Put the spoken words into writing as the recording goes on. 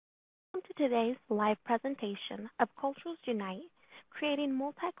Welcome to today's live presentation of Cultures Unite, creating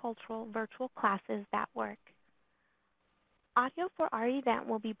multicultural virtual classes that work. Audio for our event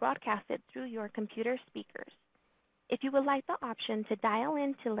will be broadcasted through your computer speakers. If you would like the option to dial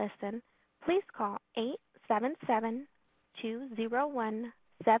in to listen, please call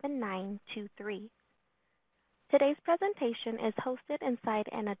 877-201-7923. Today's presentation is hosted inside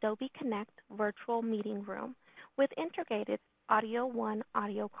an Adobe Connect virtual meeting room with integrated AudioOne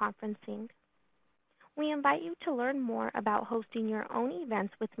audio conferencing. We invite you to learn more about hosting your own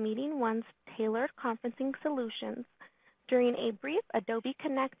events with MeetingOne's tailored conferencing solutions during a brief Adobe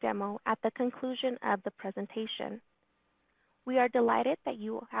Connect demo at the conclusion of the presentation. We are delighted that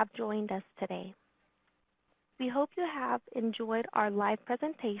you have joined us today. We hope you have enjoyed our live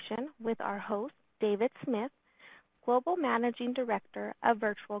presentation with our host, David Smith, Global Managing Director of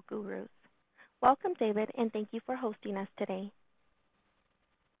Virtual Gurus. Welcome, David, and thank you for hosting us today.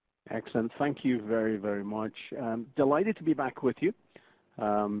 Excellent. Thank you very, very much. Delighted to be back with you.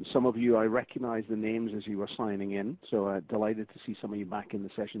 Some of you, I recognize the names as you were signing in, so delighted to see some of you back in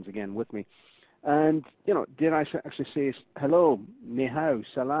the sessions again with me. And, did I actually say hello, ni hao,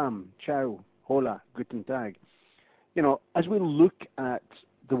 salam, ciao, hola, guten tag. As we look at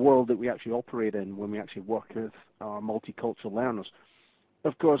the world that we actually operate in when we actually work with our multicultural learners,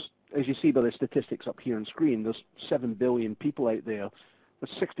 of course, as you see by the statistics up here on screen, there's 7 billion people out there with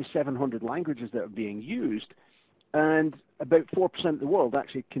 6,700 languages that are being used, and about 4% of the world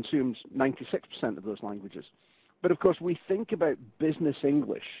actually consumes 96% of those languages. But of course, we think about business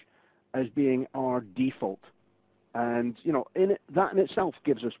English as being our default. And, that in itself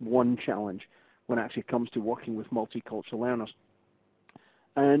gives us one challenge when it actually comes to working with multicultural learners.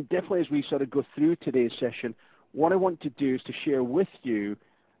 And definitely as we sort of go through today's session, what I want to do is to share with you,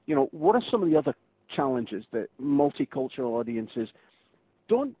 what are some of the other challenges that multicultural audiences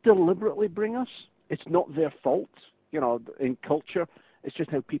don't deliberately bring us. It's not their fault, in culture. It's just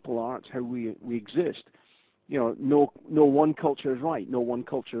how people are. It's how we exist. No one culture is right. No one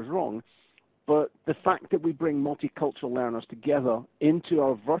culture is wrong. But the fact that we bring multicultural learners together into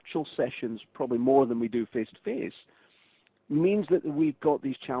our virtual sessions, probably more than we do face-to-face, means that we've got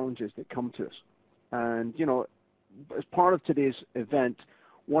these challenges that come to us. And, as part of today's event,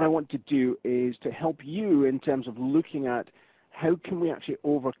 what I want to do is to help you in terms of looking at how can we actually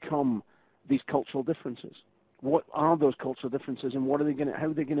overcome these cultural differences? What are those cultural differences, and how are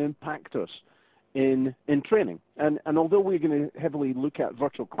they going to impact us in training? And although we're going to heavily look at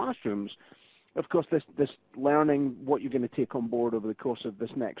virtual classrooms, of course, this learning, what you're going to take on board over the course of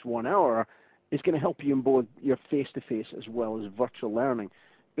this next 1 hour, is going to help you in both your face-to-face as well as virtual learning.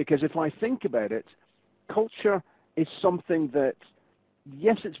 Because if I think about it, culture is something that,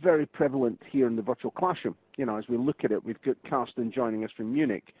 yes, it's very prevalent here in the virtual classroom. As we look at it, we've got Karsten joining us from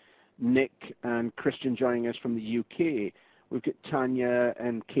Munich, Nick and Christian joining us from the UK. We've got Tanya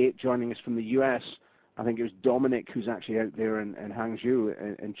and Kate joining us from the US. I think it was Dominic who's actually out there in Hangzhou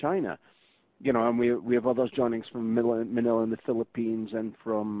in China. And we have others joining us from Manila in the Philippines and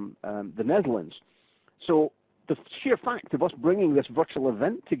from the Netherlands. So the sheer fact of us bringing this virtual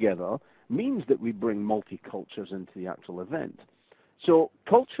event together means that we bring multicultures into the actual event. So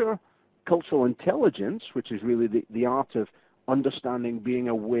cultural intelligence, which is really the art of understanding, being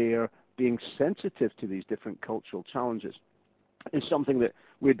aware, being sensitive to these different cultural challenges, is something that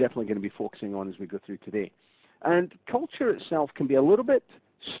we're definitely going to be focusing on as we go through today. And culture itself can be a little bit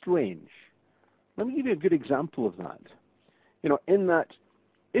strange. Let me give you a good example of that. In that,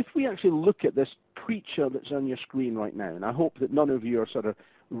 if we actually look at this creature that's on your screen right now, and I hope that none of you are sort of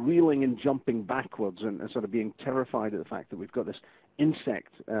reeling and jumping backwards and sort of being terrified at the fact that we've got this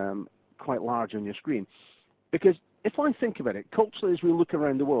insect quite large on your screen. Because if I think about it, culturally as we look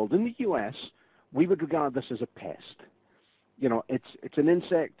around the world, in the US, we would regard this as a pest. It's an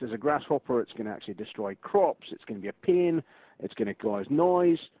insect, as a grasshopper, it's going to actually destroy crops, it's going to be a pain, it's going to cause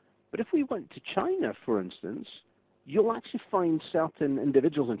noise. But if we went to China, for instance, you'll actually find certain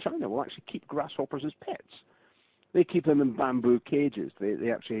individuals in China will actually keep grasshoppers as pets. They keep them in bamboo cages.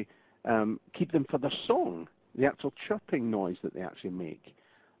 They actually keep them for their song, the actual chirping noise that they actually make.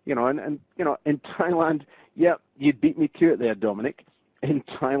 In Thailand, yeah, you'd beat me to it there, Dominic. In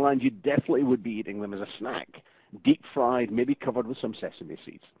Thailand, you definitely would be eating them as a snack, deep fried, maybe covered with some sesame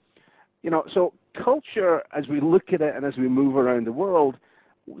seeds. So culture, as we look at it and as we move around the world,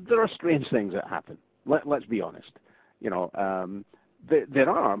 there are strange things that happen. Let's be honest. There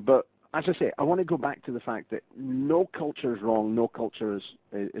are, but as I say, I want to go back to the fact that no culture is wrong, no culture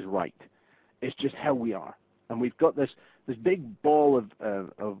is right. It's just how we are. And we've got this big ball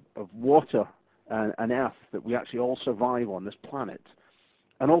of water and earth that we actually all survive on, this planet.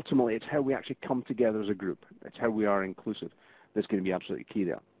 And ultimately, it's how we actually come together as a group. It's how we are inclusive that's going to be absolutely key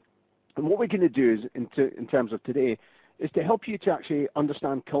there. And what we're going to do is, in terms of today, is to help you to actually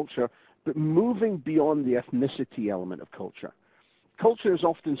understand culture, but moving beyond the ethnicity element of culture. Culture is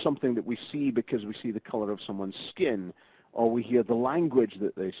often something that we see because we see the color of someone's skin, or we hear the language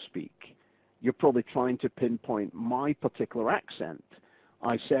that they speak. You're probably trying to pinpoint my particular accent.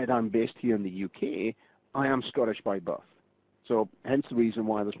 I said I'm based here in the UK. I am Scottish by birth. So hence the reason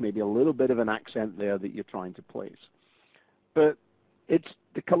why there's maybe a little bit of an accent there that you're trying to place. But it's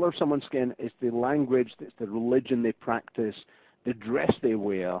the color of someone's skin, it's the language, it's the religion they practice, the dress they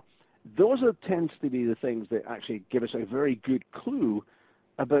wear. Those tends to be the things that actually give us a very good clue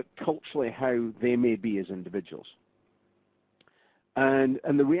about culturally how they may be as individuals. And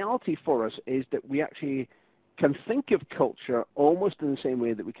the reality for us is that we actually can think of culture almost in the same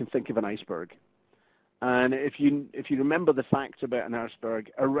way that we can think of an iceberg. And if you remember the facts about an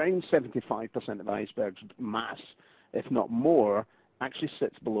iceberg, around 75% of the iceberg's mass, if not more, actually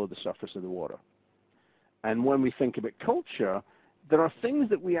sits below the surface of the water. And when we think about culture, there are things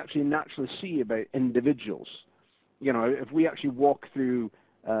that we actually naturally see about individuals. You know, if we actually walk through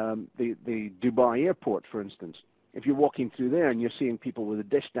the Dubai airport, for instance, if you're walking through there and you're seeing people with the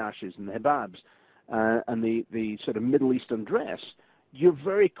dish dashes and the hijabs and the sort of Middle Eastern dress, you're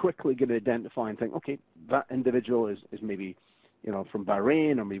very quickly going to identify and think, okay, that individual is maybe, you know, from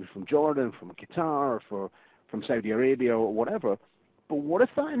Bahrain or maybe from Jordan, from Qatar, or from Saudi Arabia or whatever. But what if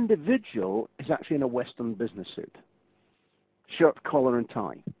that individual is actually in a Western business suit? Shirt, collar, and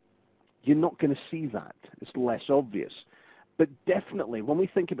tie. You're not going to see that. It's less obvious. But definitely, when we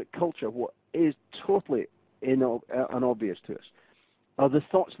think about culture, what is totally unobvious to us are the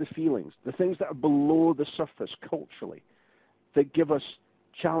thoughts, the feelings, the things that are below the surface culturally, that give us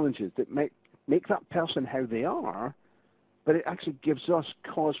challenges, that make that person how they are, but it actually gives us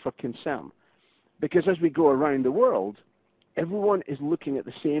cause for concern. Because as we go around the world, everyone is looking at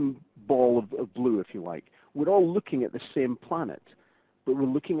the same ball of blue, if you like. We're all looking at the same planet, but we're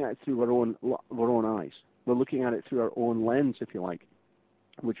looking at it through our own eyes. We're looking at it through our own lens, if you like,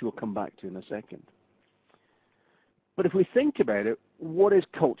 which we'll come back to in a second. But if we think about it, what is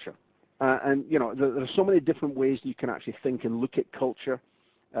culture? And, you know, there are so many different ways you can actually think and look at culture.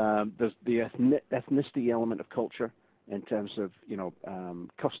 There's the ethnicity element of culture in terms of, you know,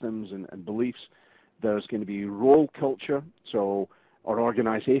 customs and beliefs. There's going to be role culture, or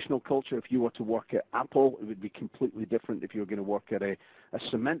organizational culture. If you were to work at Apple, it would be completely different. If you were going to work at a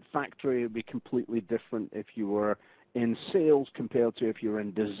cement factory, it would be completely different if you were in sales compared to if you were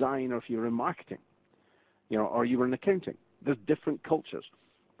in design or if you were in marketing, you know, or you were in accounting. There's different cultures.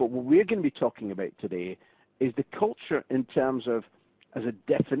 But what we're going to be talking about today is the culture in terms of, as a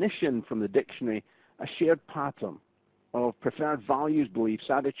definition from the dictionary, a shared pattern of preferred values, beliefs,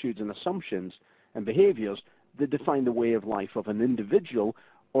 attitudes, and assumptions and behaviors that define the way of life of an individual,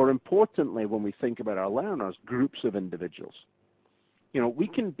 or importantly, when we think about our learners, groups of individuals. You know, we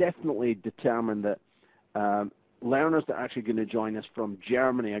can definitely determine that learners that are actually going to join us from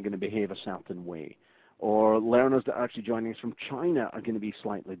Germany are going to behave a certain way, or learners that are actually joining us from China are going to be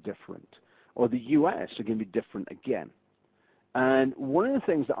slightly different, or the US are going to be different again. And one of the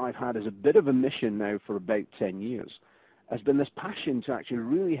things that I've had as a bit of a mission now for about 10 years has been this passion to actually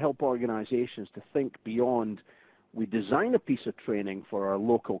really help organizations to think beyond, we design a piece of training for our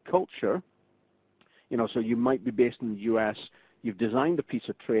local culture. You know, so you might be based in the US, you've designed a piece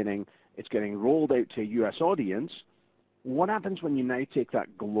of training, it's getting rolled out to a US audience. What happens when you now take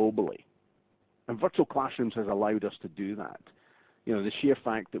that globally? And virtual classrooms has allowed us to do that. You know, the sheer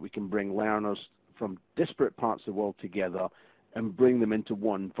fact that we can bring learners from disparate parts of the world together and bring them into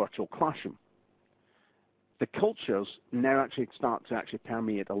one virtual classroom. The cultures now actually start to actually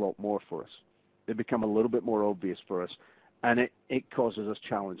permeate a lot more for us. They become a little bit more obvious for us, and it causes us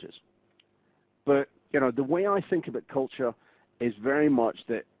challenges. But, you know, the way I think about culture is very much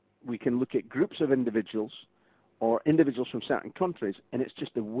that we can look at groups of individuals or individuals from certain countries, and it's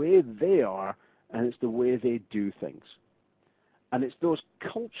just the way they are, and it's the way they do things. And it's those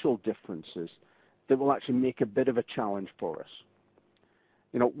cultural differences that will actually make a bit of a challenge for us.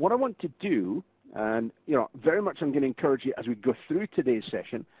 You know, what I want to do, and, you know, very much I'm going to encourage you as we go through today's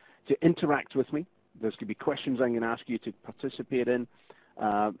session to interact with me. There's going to be questions I'm going to ask you to participate in.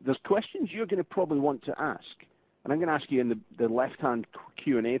 There's questions you're going to probably want to ask. And I'm going to ask you in the left-hand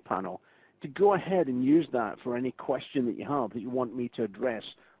Q&A panel to go ahead and use that for any question that you have that you want me to address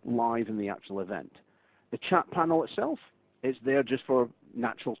live in the actual event. The chat panel itself is there just for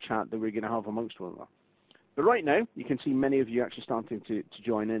natural chat that we're going to have amongst one another. But right now, you can see many of you actually starting to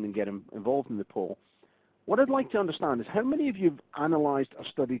join in and get involved in the poll. what I'd like to understand is how many of you have analyzed or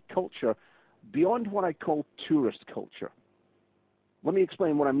studied culture beyond what I call tourist culture? Let me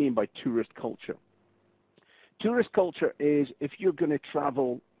explain what I mean by tourist culture. Tourist culture is if you're going to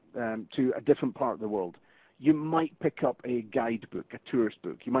travel to a different part of the world, you might pick up a guidebook, a tourist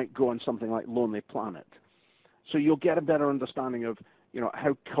book. You might go on something like Lonely Planet. So you'll get a better understanding of,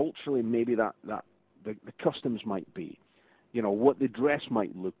 how culturally maybe the customs might be, what the dress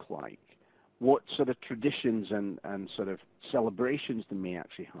might look like, what sort of traditions and sort of celebrations they may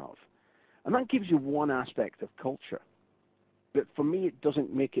actually have. And that gives you one aspect of culture. But for me, it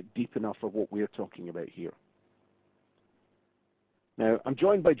doesn't make it deep enough for what we're talking about here. Now, I'm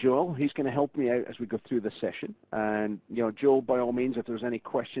joined by Joel. He's going to help me out as we go through the session. And, Joel, by all means, if there's any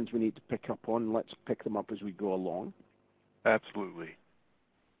questions we need to pick up on, let's pick them up as we go along. Absolutely.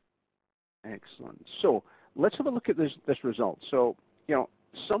 Excellent. So let's have a look at this result. So,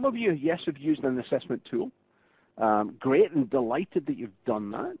 some of you, yes, have used an assessment tool. Great and delighted that you've done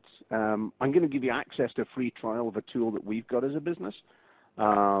that. I'm going to give you access to a free trial of a tool that we've got as a business,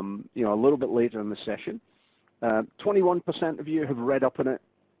 a little bit later in the session. 21% of you have read up on it.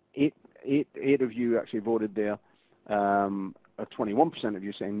 Eight of you actually voted there. 21% of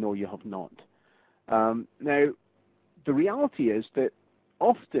you saying, no, you have not. Now, the reality is that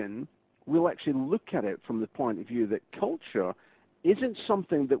often we'll actually look at it from the point of view that culture isn't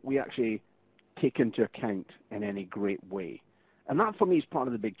something that we actually take into account in any great way. And that, for me, is part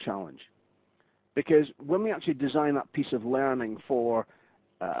of the big challenge. Because when we actually design that piece of learning for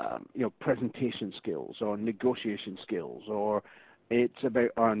presentation skills or negotiation skills, or it's about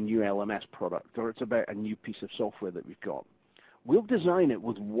our new LMS product, or it's about a new piece of software that we've got, we'll design it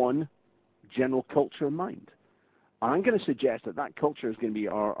with one general culture in mind. I'm going to suggest that culture is going to be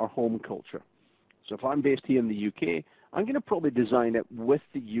our home culture. So if I'm based here in the UK, I'm going to probably design it with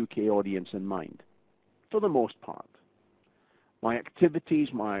the UK audience in mind, for the most part. My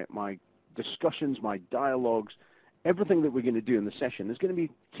activities, my discussions, my dialogues, everything that we're going to do in the session is going to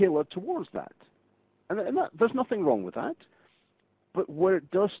be tailored towards that. And there's nothing wrong with that. But where it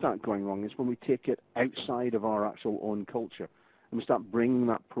does start going wrong is when we take it outside of our actual own culture and we start bringing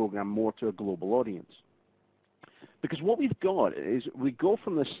that program more to a global audience. Because what we've got is we go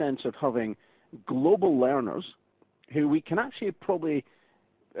from the sense of having global learners who we can actually probably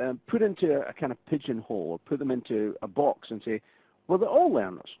put into a kind of pigeonhole or put them into a box and say, well, they're all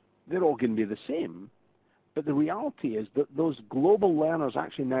learners. They're all going to be the same. But the reality is that those global learners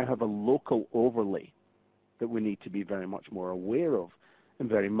actually now have a local overlay that we need to be very much more aware of and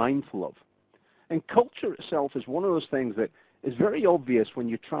very mindful of. And culture itself is one of those things that is very obvious when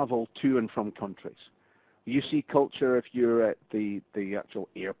you travel to and from countries. You see culture if you're at the actual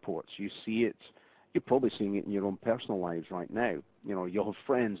airports. You see it, you're probably seeing it in your own personal lives right now. You'll have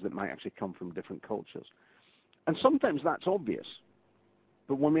friends that might actually come from different cultures. And sometimes that's obvious.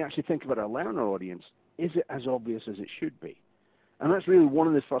 But when we actually think about our learner audience, is it as obvious as it should be? And that's really one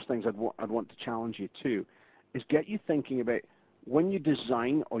of the first things I'd want to challenge you to, is get you thinking about when you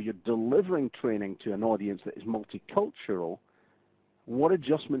design or you're delivering training to an audience that is multicultural, what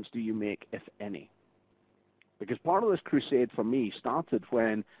adjustments do you make, if any? Because part of this crusade for me started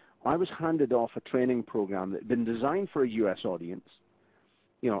when I was handed off a training program that had been designed for a US audience,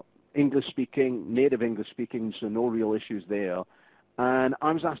 English-speaking, native English-speaking, so no real issues there. And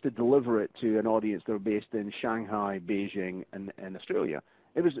I was asked to deliver it to an audience that were based in Shanghai, Beijing, and Australia.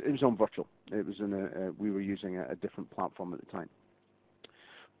 It was on virtual. It was we were using a different platform at the time.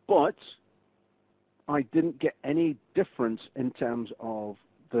 But I didn't get any difference in terms of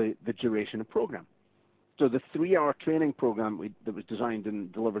the duration of program. So the 3-hour training program that was designed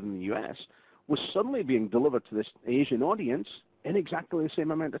and delivered in the US was suddenly being delivered to this Asian audience in exactly the same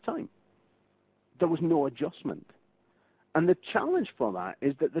amount of time. There was no adjustment. And the challenge for that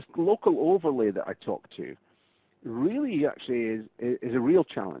is that this local overlay that I talked to really actually is a real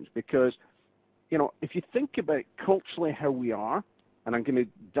challenge because, if you think about culturally how we are, and I'm going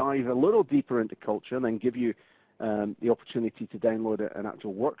to dive a little deeper into culture and then give you the opportunity to download an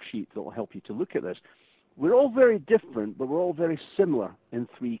actual worksheet that will help you to look at this. We're all very different, but we're all very similar in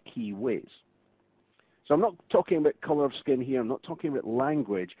 3 key ways. So I'm not talking about color of skin here. I'm not talking about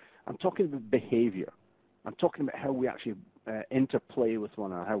language. I'm talking about behavior. I'm talking about how we actually interplay with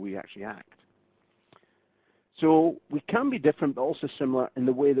one another, how we actually act. So we can be different, but also similar in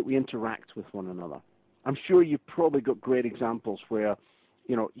the way that we interact with one another. I'm sure you've probably got great examples where,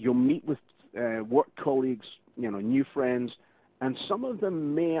 you'll meet with work colleagues, new friends, and some of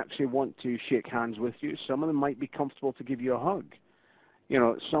them may actually want to shake hands with you. Some of them might be comfortable to give you a hug.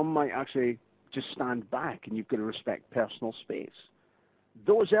 Some might actually just stand back, and you've got to respect personal space.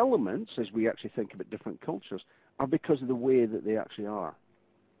 those elements, as we actually think about different cultures, are because of the way that they actually are.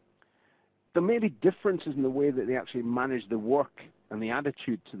 There may be differences in the way that they actually manage the work and the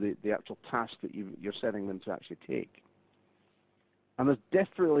attitude to the actual task that you're setting them to actually take. And there's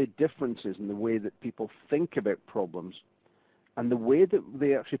definitely differences in the way that people think about problems and the way that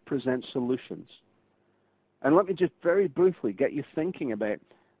they actually present solutions. And let me just very briefly get you thinking about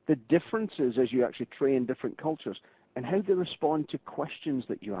the differences as you actually train different cultures and how they respond to questions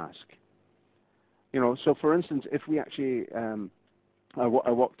that you ask. So for instance, if we actually, I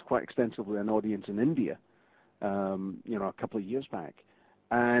worked quite extensively with an audience in India, a couple of years back.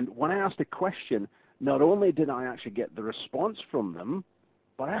 And when I asked a question, not only did I actually get the response from them,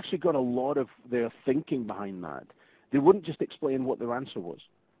 but I actually got a lot of their thinking behind that. They wouldn't just explain what their answer was.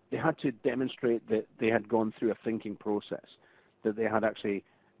 They had to demonstrate that they had gone through a thinking process, that they had actually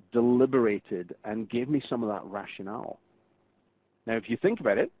deliberated and gave me some of that rationale. Now, if you think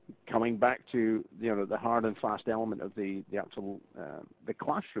about it, coming back to the hard and fast element of the actual the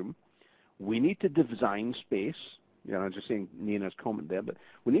classroom, we need to design space. I'm just saying Nina's comment there, but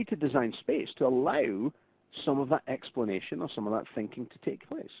we need to design space to allow some of that explanation or some of that thinking to take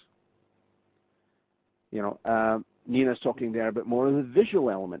place. Nina's talking there a bit more of the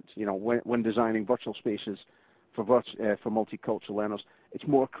visual element. When designing virtual spaces for multicultural learners, it's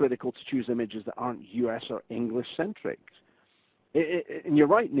more critical to choose images that aren't US or English-centric. And you're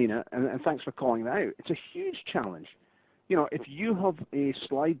right, Nina, and thanks for calling that out. It's a huge challenge. If you have a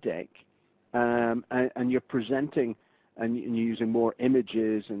slide deck and you're presenting and you're using more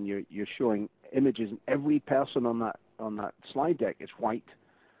images and you're showing images, and every person on that slide deck is white,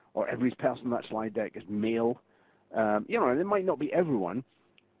 or every person on that slide deck is male, and it might not be everyone,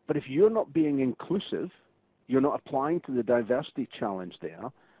 but if you're not being inclusive, you're not applying to the diversity challenge there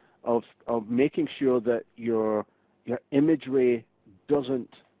of making sure that your imagery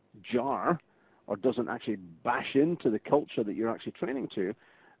doesn't jar or doesn't actually bash into the culture that you're actually training to,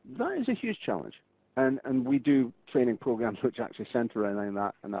 that is a huge challenge. And we do training programs which actually center around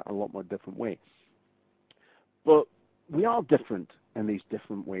that in a lot more different way. But we are different in these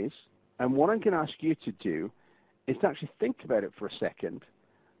different ways. And what I'm going to ask you to do is to actually think about it for a second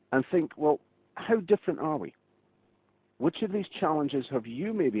and think, well, how different are we? Which of these challenges have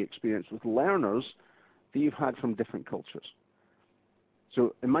you maybe experienced with learners that you've had from different cultures?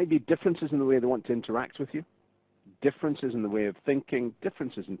 So it might be differences in the way they want to interact with you, differences in the way of thinking,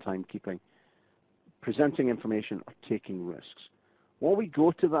 differences in timekeeping, presenting information, or taking risks. While we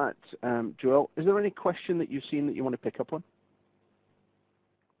go to that, Joel, is there any question that you've seen that you want to pick up on?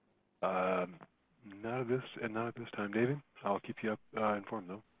 Not at this time, David. I'll keep you informed,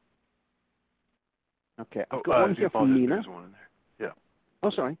 though. Okay, I've got one here from Nina. There's one in there. Yeah. Oh,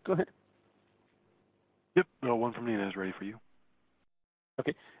 sorry. Go ahead. Yep. No, one from Nina is ready for you.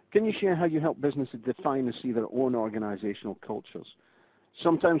 Okay. Can you share how you help businesses define and see their own organizational cultures?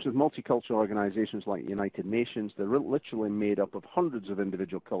 Sometimes with multicultural organizations like the United Nations, they're literally made up of hundreds of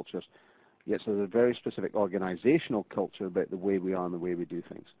individual cultures, yet there's a very specific organizational culture about the way we are and the way we do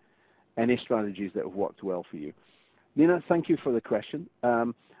things. Any strategies that have worked well for you? Nina, thank you for the question.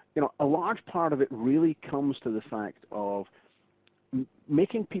 A large part of it really comes to the fact of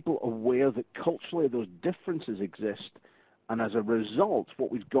making people aware that culturally those differences exist, and as a result,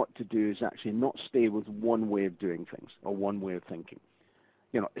 what we've got to do is actually not stay with one way of doing things or one way of thinking.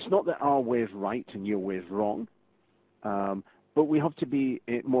 It's not that our way is right and your way is wrong, but we have to be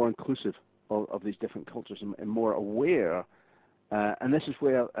more inclusive of these different cultures and more aware. And this is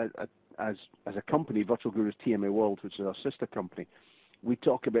where, as a company, Virtual Gurus TMA World, which is our sister company, we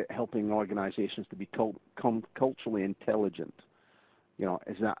talk about helping organizations to become culturally intelligent.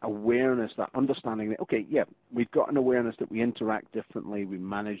 Is that awareness, that understanding that, okay, yeah, we've got an awareness that we interact differently, we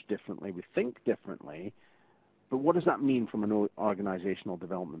manage differently, we think differently, but what does that mean from an organizational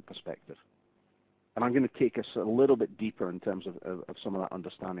development perspective? And I'm going to take us a little bit deeper in terms of some of that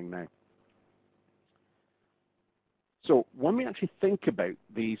understanding now. So when we actually think about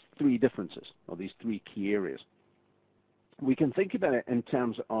these three differences, or these three key areas, we can think about it in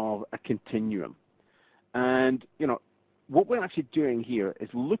terms of a continuum. And, what we're actually doing here is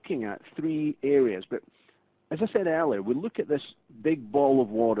looking at three areas. But as I said earlier, we look at this big ball of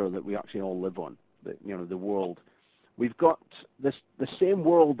water that we actually all live on, the world. We've got the same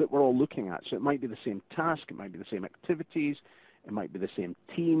world that we're all looking at. So it might be the same task, it might be the same activities, it might be the same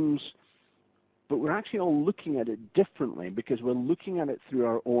teams, but we're actually all looking at it differently because we're looking at it through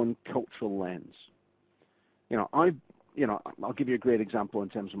our own cultural lens. I'll give you a great example in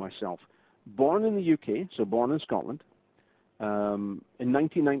terms of myself. Born in the UK, so born in Scotland. In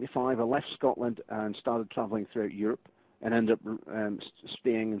 1995, I left Scotland and started traveling throughout Europe, and ended up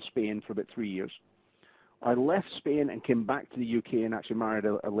staying in Spain for about 3 years. I left Spain and came back to the UK and actually married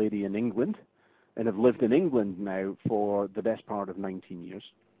a lady in England, and have lived in England now for the best part of 19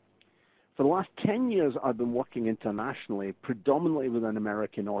 years. For the last 10 years, I've been working internationally, predominantly with an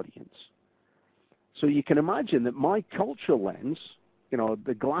American audience. So you can imagine that my cultural lens,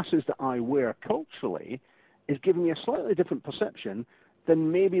 the glasses that I wear culturally, is giving me a slightly different perception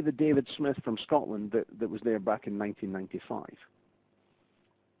than maybe the David Smith from Scotland that was there back in 1995.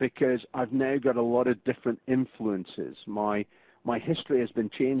 Because I've now got a lot of different influences. My history has been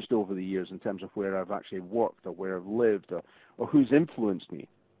changed over the years in terms of where I've actually worked or where I've lived or who's influenced me.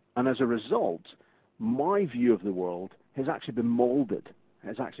 And as a result, my view of the world has actually been molded,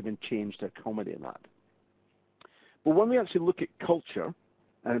 has actually been changed to accommodate that. But when we actually look at culture,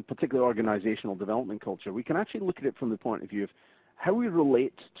 and in particular organizational development culture, we can actually look at it from the point of view of how we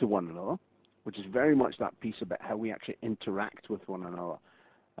relate to one another, which is very much that piece about how we actually interact with one another.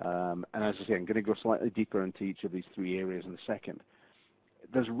 And as I say, I'm going to go slightly deeper into each of these three areas in a second.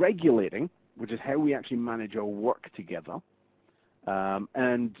 There's regulating, which is how we actually manage our work together.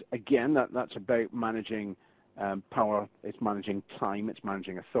 And again, that's about managing power, it's managing time, it's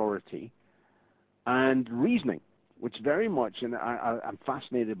managing authority. And reasoning, which very much, and I'm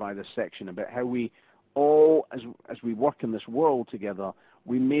fascinated by this section about how we all, as we work in this world together,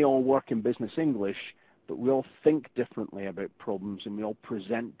 we may all work in business English, but we all think differently about problems and we all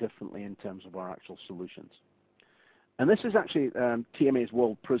present differently in terms of our actual solutions. And this is actually TMA's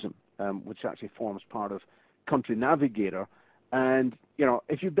World Prism, which actually forms part of Country Navigator. And,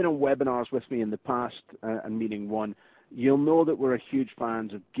 if you've been on webinars with me in the past and MeetingOne, you'll know that we're a huge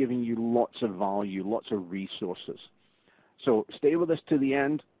fans of giving you lots of value, lots of resources. So stay with us to the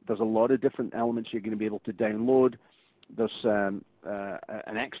end. There's a lot of different elements you're going to be able to download. There's an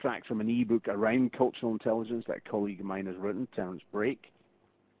extract from an ebook around cultural intelligence that a colleague of mine has written, Terence Brake,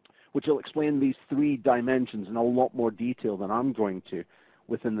 which will explain these three dimensions in a lot more detail than I'm going to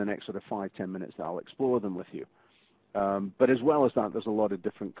within the next sort of 5-10 minutes that I'll explore them with you. But as well as that, there's a lot of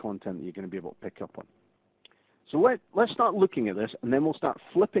different content that you're going to be able to pick up on. So let's start looking at this, and then we'll start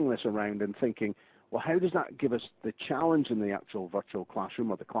flipping this around and thinking, well, how does that give us the challenge in the actual virtual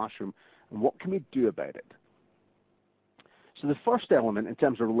classroom or the classroom, and what can we do about it? So the first element in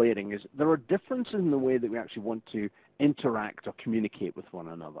terms of relating is there are differences in the way that we actually want to interact or communicate with one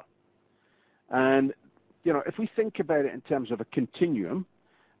another. And, if we think about it in terms of a continuum,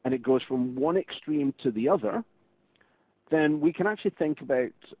 and it goes from one extreme to the other, then we can actually think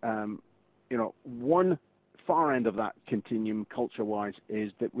about, one far end of that continuum culture-wise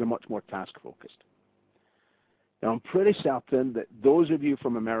is that we're much more task-focused. Now, I'm pretty certain that those of you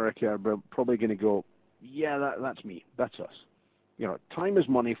from America are probably going to go, yeah, that's me, that's us. Time is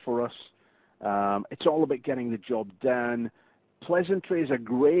money for us. It's all about getting the job done. Pleasantries are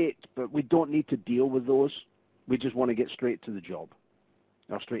great, but we don't need to deal with those. We just want to get straight to the job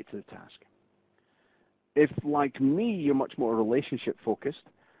or straight to the task. If, like me, you're much more relationship-focused,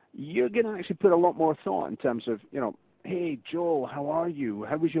 you're going to actually put a lot more thought in terms of, hey, Joel, how are you?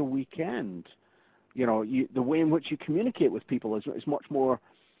 How was your weekend? The way in which you communicate with people is much more,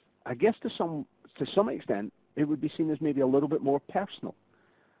 I guess to some extent, it would be seen as maybe a little bit more personal.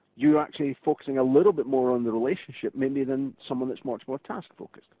 You're actually focusing a little bit more on the relationship maybe than someone that's much more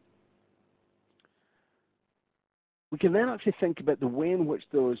task-focused. We can then actually think about the way in which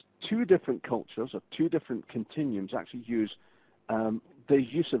those two different cultures or two different continuums actually use the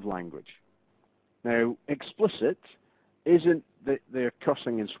use of language. Now, explicit isn't that they're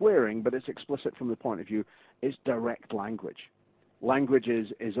cursing and swearing, but it's explicit from the point of view, it's direct language. Language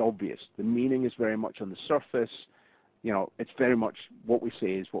is obvious. The meaning is very much on the surface. It's very much what we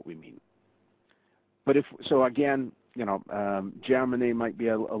say is what we mean. But again, Germany might be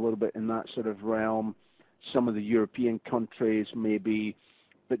a little bit in that sort of realm. Some of the European countries maybe,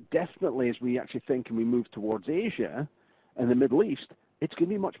 but definitely as we actually think and we move towards Asia and the Middle East, it's going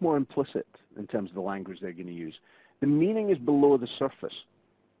to be much more implicit in terms of the language they're going to use. The meaning is below the surface,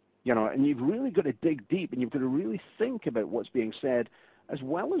 and you've really got to dig deep and you've got to really think about what's being said as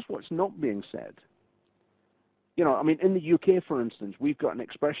well as what's not being said. In the UK, for instance, we've got an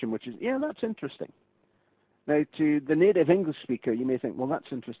expression which is, yeah, that's interesting. Now, to the native English speaker, you may think, well,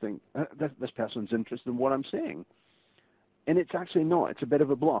 that's interesting. This person's interested in what I'm saying. And it's actually not. It's a bit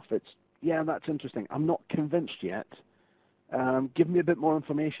of a bluff. It's, yeah, that's interesting. I'm not convinced yet. Give me a bit more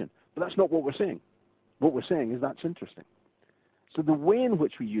information. But that's not what we're saying. What we're saying is that's interesting. So the way in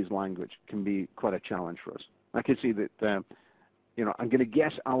which we use language can be quite a challenge for us. I can see that, I'm going to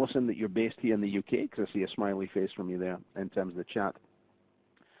guess, Alison, that you're based here in the UK, because I see a smiley face from you there in terms of the chat.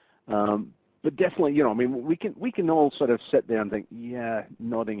 But definitely, you know, I mean, we can all sort of sit there and think, yeah,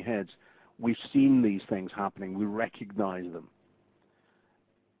 nodding heads. We've seen these things happening. We recognize them.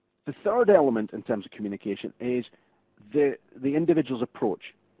 The third element in terms of communication is the individual's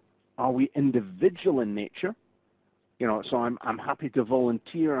approach. Are we individual in nature? You know, so I'm happy to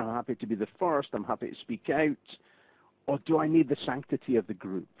volunteer. I'm happy to be the first. I'm happy to speak out. Or do I need the sanctity of the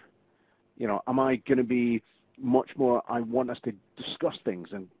group? You know, am I going to be much more, I want us to discuss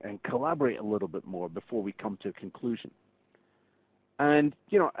things and collaborate a little bit more before we come to a conclusion. And,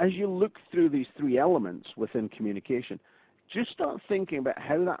 you know, as you look through these three elements within communication, just start thinking about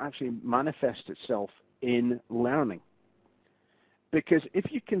how that actually manifests itself in learning. Because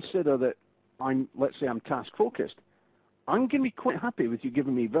if you consider that let's say I'm task focused, I'm going to be quite happy with you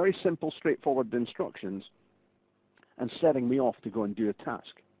giving me very simple, straightforward instructions and setting me off to go and do a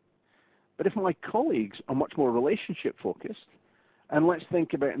task. But if my colleagues are much more relationship focused, and let's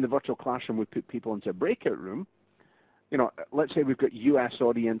think about in the virtual classroom, we put people into a breakout room, you know, let's say we've got US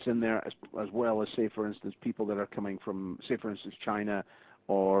audience in there as well as, say, for instance, people that are coming from, say, for instance, China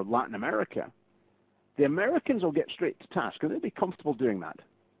or Latin America. The Americans will get straight to task, and they'll be comfortable doing that.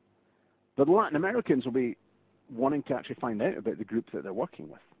 But Latin Americans will be wanting to actually find out about the group that they're working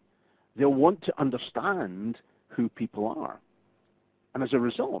with. They'll want to understand who people are. And as a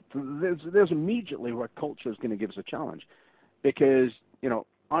result, there's immediately where culture is going to give us a challenge. Because, you know,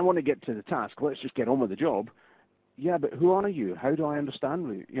 I want to get to the task. Let's just get on with the job. Yeah, but who are you? How do I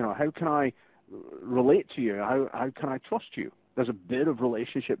understand you? You know, how can I relate to you? How can I trust you? There's a bit of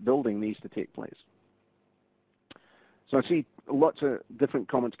relationship building needs to take place. So I see lots of different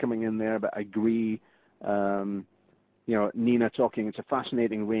comments coming in there, but I agree. You know, Nina talking, it's a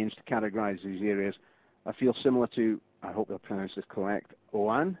fascinating range to categorize these areas. I feel similar to, I hope I pronounced this correct,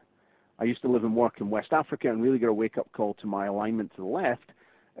 Oan. I used to live and work in West Africa and really got a wake-up call to my alignment to the left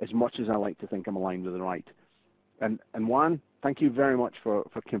as much as I like to think I'm aligned with the right. And Juan, thank you very much for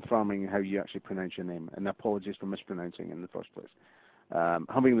confirming how you actually pronounce your name, and apologies for mispronouncing in the first place.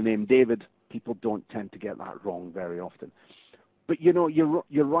 Having the name David, people don't tend to get that wrong very often. But you know,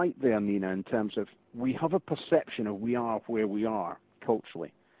 you're right there, Nina, in terms of we have a perception of we are where we are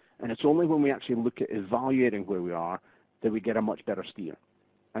culturally. And it's only when we actually look at evaluating where we are that we get a much better steer.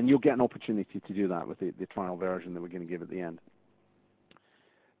 And you'll get an opportunity to do that with the trial version that we're going to give at the end.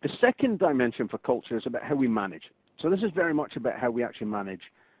 The second dimension for culture is about how we manage. So this is very much about how we actually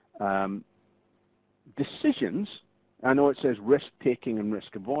manage decisions. I know it says risk-taking and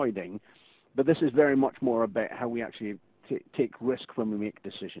risk-avoiding, but this is very much more about how we actually take risk when we make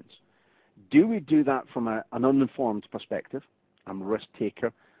decisions. Do we do that from an uninformed perspective? I'm a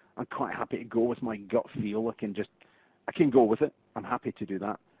risk-taker. I'm quite happy to go with my gut feel. I can go with it. I'm happy to do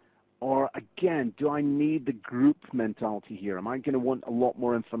that. Or again, do I need the group mentality here? Am I going to want a lot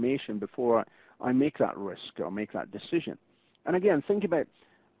more information before I make that risk or make that decision? And again, think about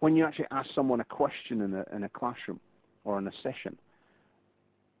when you actually ask someone a question in a classroom or in a session.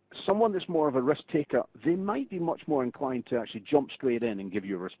 Someone that's more of a risk taker, they might be much more inclined to actually jump straight in and give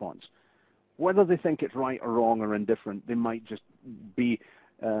you a response. Whether they think it's right or wrong or indifferent, they might just be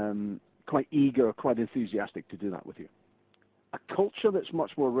quite eager or quite enthusiastic to do that with you. A culture that's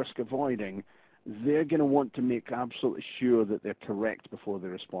much more risk avoiding, they're going to want to make absolutely sure that they're correct before they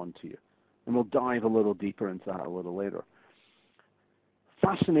respond to you. And we'll dive a little deeper into that a little later.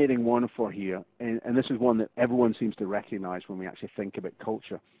 Fascinating one for here, and this is one that everyone seems to recognize when we actually think about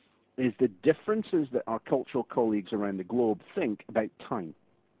culture, is the differences that our cultural colleagues around the globe think about time.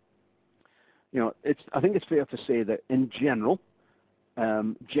 You know, I think it's fair to say that in general,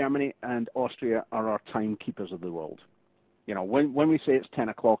 Germany and Austria are our timekeepers of the world. You know, when we say it's 10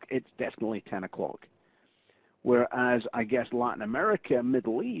 o'clock, it's definitely 10 o'clock. Whereas, I guess, Latin America,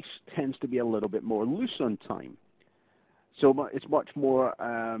 Middle East, tends to be a little bit more loose on time. So it's much more,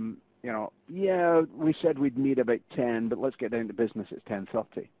 you know, yeah, we said we'd meet about 10, but let's get down to business, it's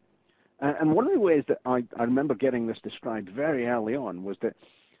 10:30. And one of the ways that I remember getting this described very early on was that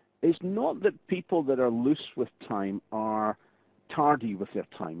it's not that people that are loose with time are tardy with their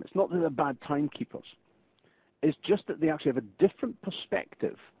time. It's not that they're bad timekeepers. It's just that they actually have a different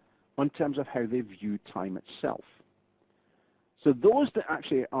perspective in terms of how they view time itself. So those that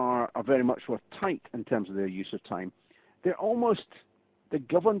actually are very much more tight in terms of their use of time, they're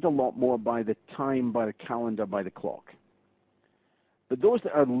governed a lot more by the time, by the calendar, by the clock. But those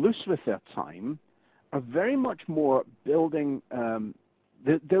that are loose with their time are very much more building,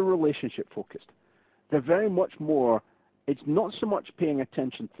 they're relationship focused. They're very much more, it's not so much paying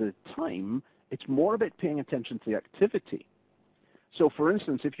attention to the time, it's more about paying attention to the activity. So for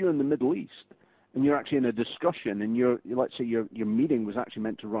instance, if you're in the Middle East and you're actually in a discussion, and let's say your meeting was actually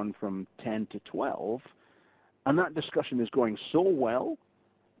meant to run from 10 to 12, and that discussion is going so well,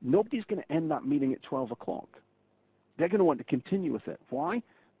 nobody's going to end that meeting at 12 o'clock. They're going to want to continue with it. Why?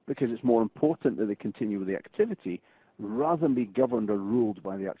 Because it's more important that they continue with the activity rather than be governed or ruled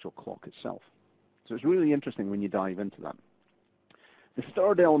by the actual clock itself. So it's really interesting when you dive into that. The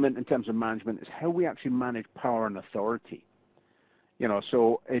third element in terms of management is how we actually manage power and authority.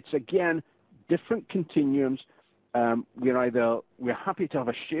 So it's, again, different continuums. We're happy to have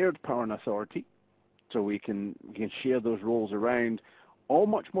a shared power and authority, so we can share those roles around, all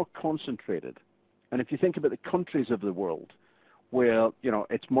much more concentrated. And if you think about the countries of the world, where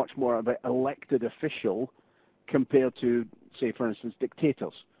it's much more about elected official compared to, say, for instance,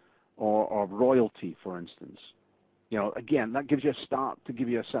 dictators or royalty, for instance. Again, that gives you a start to give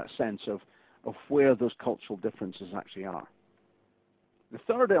you a sense of where those cultural differences actually are. The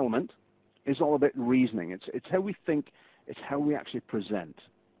third element is all about reasoning. It's how we think, it's how we actually present.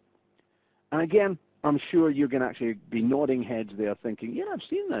 And again, I'm sure you're going to actually be nodding heads there thinking, yeah, I've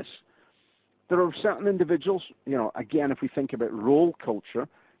seen this. There are certain individuals, again, if we think about role culture,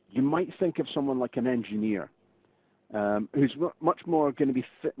 you might think of someone like an engineer who's much more going to be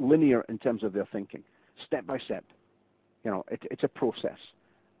linear in terms of their thinking, step by step. It's a process.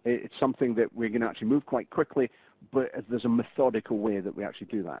 It's something that we're going to actually move quite quickly, but there's a methodical way that we actually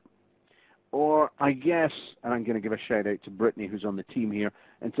do that. Or I guess, and I'm going to give a shout out to Brittany, who's on the team here,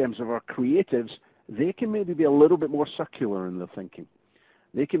 in terms of our creatives, they can maybe be a little bit more circular in their thinking.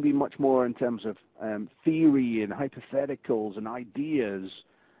 They can be much more in terms of theory and hypotheticals and ideas,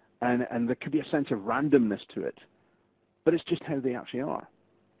 and there could be a sense of randomness to it. But it's just how they actually are.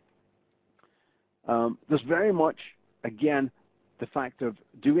 There's very much, again, the fact of,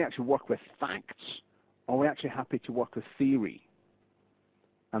 do we actually work with facts, or are we actually happy to work with theory?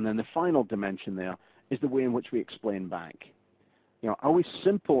 And then the final dimension there is the way in which we explain back. Are we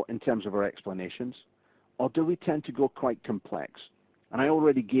simple in terms of our explanations, or do we tend to go quite complex? And I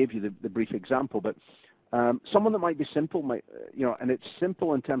already gave you the brief example, but someone that might be simple, and it's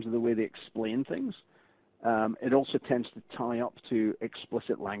simple in terms of the way they explain things. It also tends to tie up to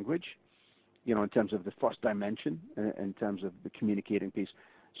explicit language, in terms of the first dimension, in terms of the communicating piece.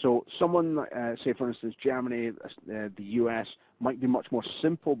 So someone, say for instance, Germany, the US, might be much more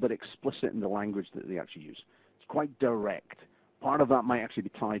simple but explicit in the language that they actually use. It's quite direct. Part of that might actually be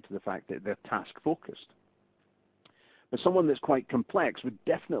tied to the fact that they're task-focused. But someone that's quite complex would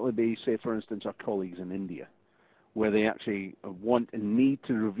definitely be, say, for instance, our colleagues in India, where they actually want and need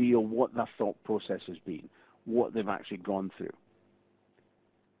to reveal what their thought process has been, what they've actually gone through.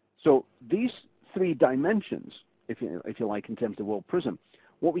 So these three dimensions, if you like, in terms of the world prism,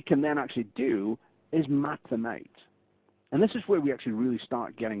 what we can then actually do is map them out. And this is where we actually really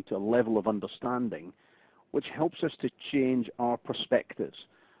start getting to a level of understanding which helps us to change our perspectives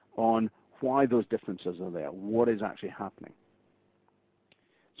on why those differences are there, what is actually happening.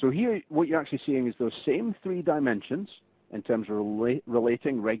 So here, what you're actually seeing is those same three dimensions in terms of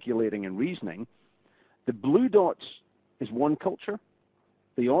relating, regulating, and reasoning. The blue dots is one culture.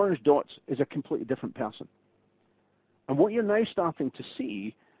 The orange dots is a completely different person. And what you're now starting to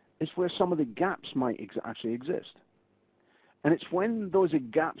see is where some of the gaps might actually exist. And it's when those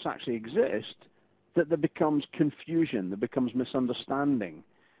gaps actually exist that there becomes confusion, there becomes misunderstanding,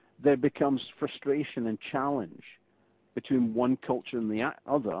 there becomes frustration and challenge between one culture and the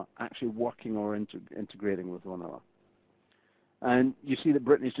other actually working or integrating with one another. And you see that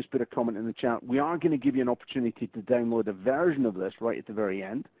Brittany's just put a comment in the chat. We are going to give you an opportunity to download a version of this right at the very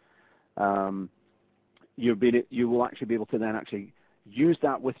end. You will actually be able to then actually use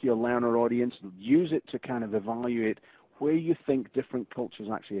that with your learner audience, use it to kind of evaluate where you think different cultures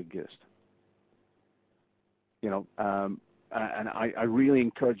actually exist. And I really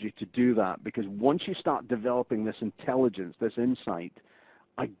encourage you to do that, because once you start developing this intelligence, this insight,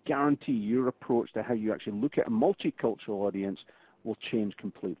 I guarantee your approach to how you actually look at a multicultural audience will change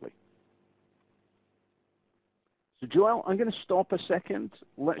completely. So Joelle, I'm going to stop a second.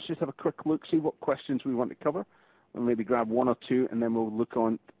 Let's just have a quick look, see what questions we want to cover. We'll maybe grab one or two, and then we'll look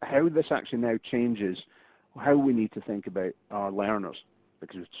on how this actually now changes how we need to think about our learners.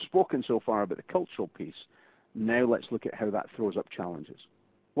 Because we've spoken so far about the cultural piece. Now let's look at how that throws up challenges.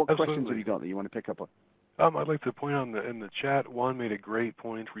 What questions have you got that you want to pick up on? I'd like to point out in the chat, Juan made a great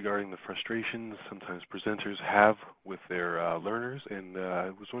point regarding the frustrations sometimes presenters have with their learners, and I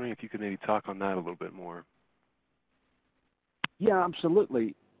was wondering if you could maybe talk on that a little bit more. Yeah,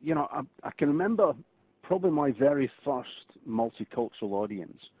 absolutely. I can remember probably my very first multicultural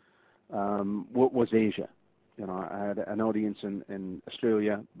audience was Asia. You know, I had an audience in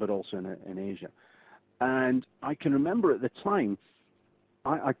Australia, but also in Asia. And I can remember at the time,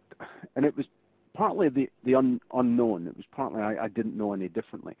 and it was partly the unknown. It was partly I didn't know any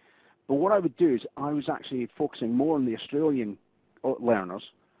differently. But what I would do is I was actually focusing more on the Australian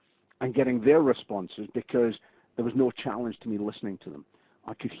learners and getting their responses because there was no challenge to me listening to them.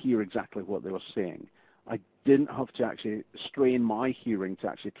 I could hear exactly what they were saying. I didn't have to actually strain my hearing to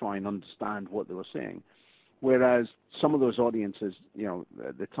actually try and understand what they were saying. Whereas some of those audiences, you know,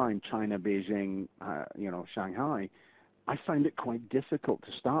 at the time, China, Beijing, you know, Shanghai, I found it quite difficult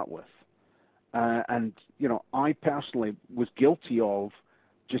to start with. And, you know, I personally was guilty of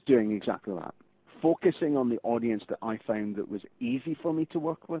just doing exactly that, focusing on the audience that I found that was easy for me to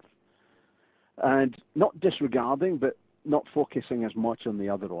work with, and not disregarding, but not focusing as much on the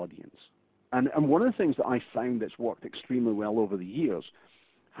other audience. And one of the things that I found that's worked extremely well over the years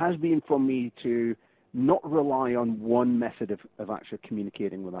has been for me to not rely on one method of actually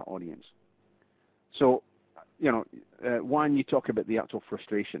communicating with that audience. So, you know, Juan, you talk about the actual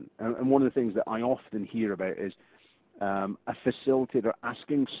frustration. And one of the things that I often hear about is a facilitator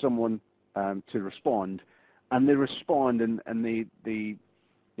asking someone to respond, and they respond, and the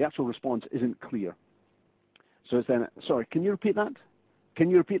actual response isn't clear. So it's then, sorry, can you repeat that? Can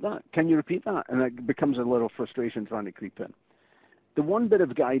you repeat that? Can you repeat that? And it becomes a little frustration trying to creep in. The one bit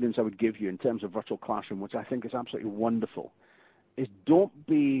of guidance I would give you in terms of virtual classroom, which I think is absolutely wonderful, is don't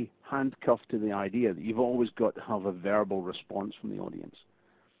be handcuffed to the idea that you've always got to have a verbal response from the audience.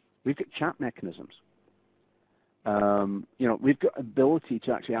 We've got chat mechanisms. You know, we've got ability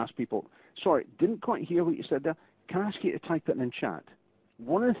to actually ask people, sorry, didn't quite hear what you said there. Can I ask you to type it in chat?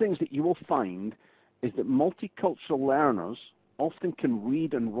 One of the things that you will find is that multicultural learners often can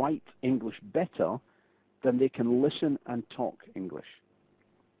read and write English better than they can listen and talk English.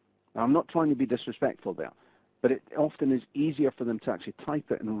 Now, I'm not trying to be disrespectful there, but it often is easier for them to actually type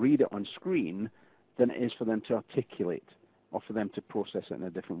it and read it on screen than it is for them to articulate or for them to process it in a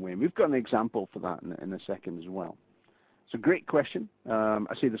different way. And we've got an example for that in a second as well. It's a great question. I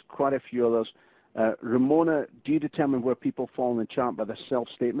see there's quite a few others. Ramona, do you determine where people fall in the chart by their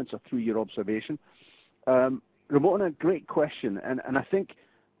self-statements or through your observation? Ramona, great question. And I think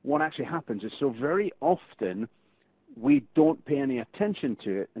what actually happens is so very often we don't pay any attention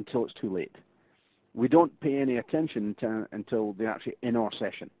to it until it's too late. We don't pay any attention until they're actually in our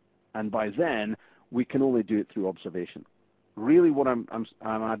session. And by then, we can only do it through observation. Really what I'm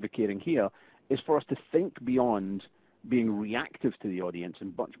advocating here is for us to think beyond being reactive to the audience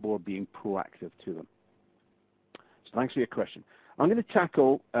and much more being proactive to them. So thanks for your question. I'm going to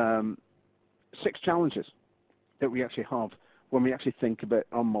tackle 6 challenges that we actually have when we actually think about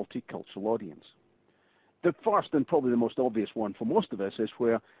our multicultural audience. The first and probably the most obvious one for most of us is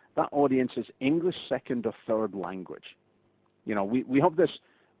where that audience is English second or third language. You know, we have this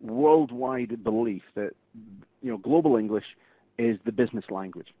worldwide belief that, you know, global English is the business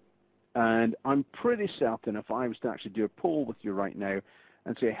language. And I'm pretty certain if I was to actually do a poll with you right now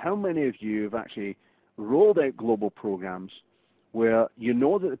and say how many of you have actually rolled out global programs where you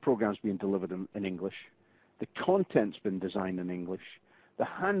know that the program's being delivered in English, the content's been designed in English, the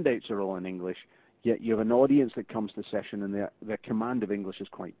handouts are all in English, yet you have an audience that comes to the session and their command of English is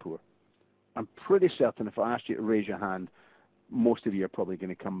quite poor. I'm pretty certain if I asked you to raise your hand, most of you are probably going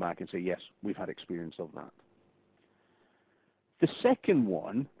to come back and say, yes, we've had experience of that. The second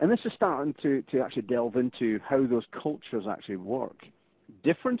one, and this is starting to actually delve into how those cultures actually work,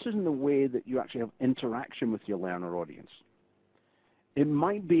 differences in the way that you actually have interaction with your learner audience. It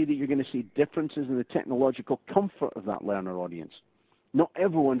might be that you're going to see differences in the technological comfort of that learner audience. Not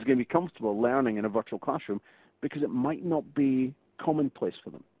everyone's going to be comfortable learning in a virtual classroom because it might not be commonplace for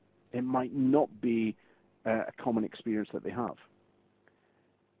them. It might not be a common experience that they have.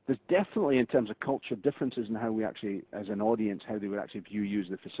 There's definitely, in terms of culture, differences in how we actually, as an audience, how they would actually view you as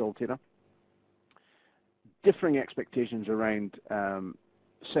the facilitator. Differing expectations around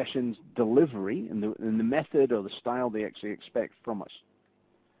sessions delivery and the method or the style they actually expect from us.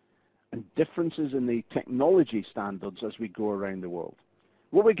 And differences in the technology standards as we go around the world.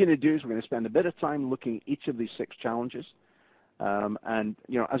 What we're going to do is we're going to spend a bit of time looking at each of these 6 challenges. And,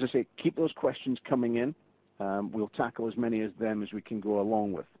 you know, as I say, keep those questions coming in. We'll tackle as many of them as we can go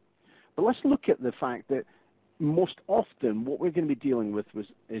along with. But let's look at the fact that most often what we're going to be dealing with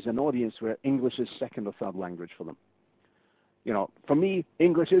is an audience where English is second or third language for them. You know, for me,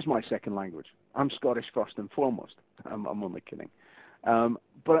 English is my second language. I'm Scottish first and foremost. I'm only kidding.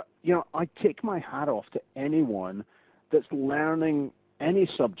 But, you know, I take my hat off to anyone that's learning any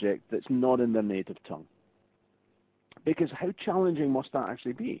subject that's not in their native tongue. Because how challenging must that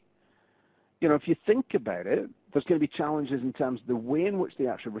actually be? if you think about it, there's going to be challenges in terms of the way in which they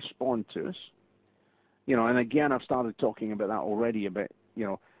actually respond to us. And again, I've started talking about that already, about,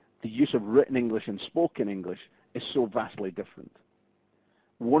 the use of written English and spoken English is so vastly different.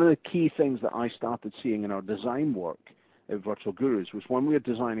 One of the key things that I started seeing in our design work at Virtual Gurus was when we were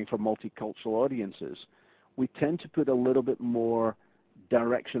designing for multicultural audiences, we tend to put a little bit more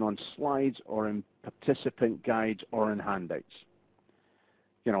direction on slides or in participant guides or in handouts,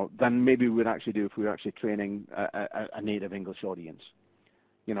 than maybe we'd actually do if we were actually training a native English audience.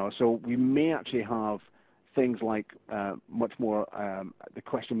 So we may actually have things like much more the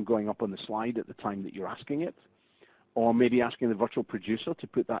question going up on the slide at the time that you're asking it, or maybe asking the virtual producer to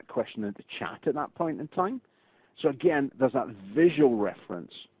put that question in the chat at that point in time. So again, there's that visual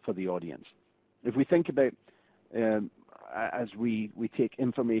reference for the audience. If we think about as we take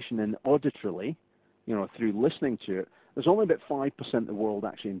information in auditorily, through listening to it, there's only about 5% of the world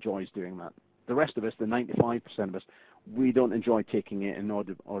actually enjoys doing that. The rest of us, the 95% of us, we don't enjoy taking it in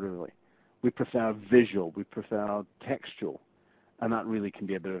audibly. We prefer visual, we prefer textual, and that really can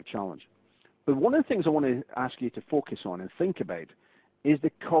be a bit of a challenge. But one of the things I want to ask you to focus on and think about is the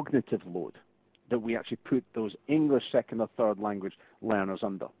cognitive load that we actually put those English second or third language learners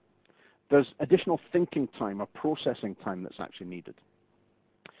under. There's additional thinking time or processing time that's actually needed.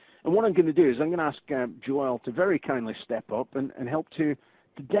 And what I'm going to do is I'm going to ask Joel to very kindly step up and help to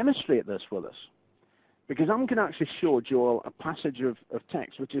demonstrate this with us. Because I'm going to actually show Joel a passage of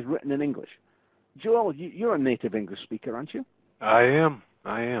text which is written in English. Joel, you're a native English speaker, aren't you? I am.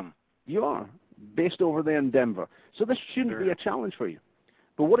 You are, based over there in Denver. So this shouldn't be a challenge for you.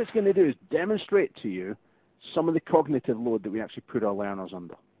 But what it's going to do is demonstrate to you some of the cognitive load that we actually put our learners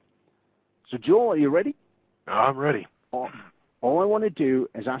under. So Joel, are you ready? I'm ready. All I want to do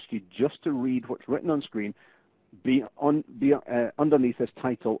is ask you just to read what's written on screen underneath this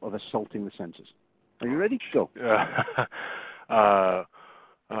title of Assaulting the Senses. Are you ready? Go.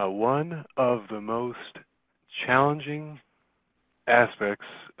 One of the most challenging aspects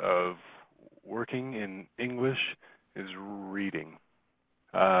of working in English is reading.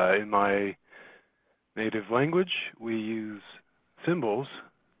 In my native language, we use symbols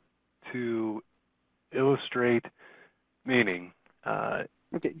to illustrate meaning.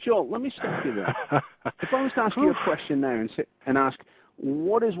 Okay, Joel, let me stop you there. If I was to ask you a question now and ask,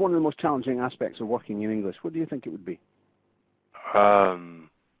 what is one of the most challenging aspects of working in English, what do you think it would be?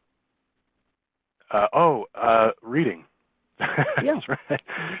 Reading. Yeah, right.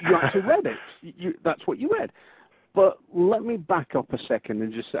 You actually read it. That's what you read. But let me back up a second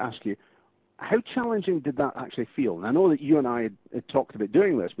and just ask you, how challenging did that actually feel? And I know that you and I had talked about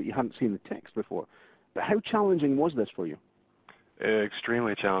doing this, but you hadn't seen the text before. But how challenging was this for you?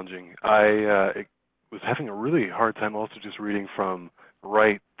 Extremely challenging. I was having a really hard time also just reading from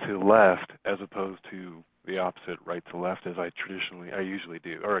right to left as opposed to the opposite, right to left, as I usually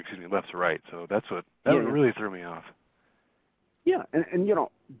do, or excuse me, left to right. So that really threw me off. Yeah, and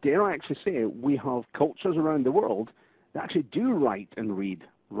dare I actually say, we have cultures around the world that actually do write and read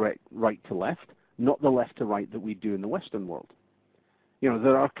right to left, not the left to right that we do in the Western world.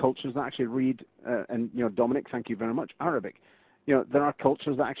 There are cultures that actually read, and Dominic, thank you very much, Arabic. There are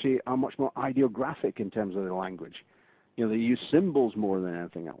cultures that actually are much more ideographic in terms of their language. They use symbols more than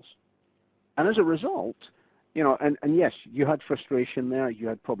anything else. And as a result, and yes, you had frustration there. You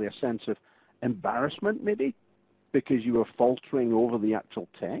had probably a sense of embarrassment maybe because you were faltering over the actual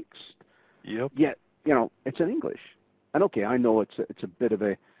text. Yep. Yet, it's in English. And okay, I know it's a bit of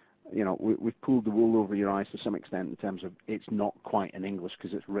a, we've pulled the wool over your eyes to some extent in terms of it's not quite in English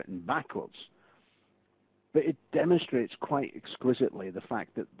because it's written backwards. But it demonstrates quite exquisitely the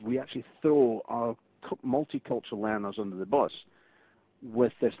fact that we actually throw our multicultural learners under the bus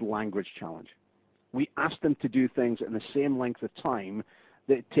with this language challenge. We ask them to do things in the same length of time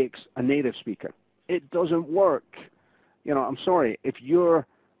that it takes a native speaker. It doesn't work. I'm sorry, if you're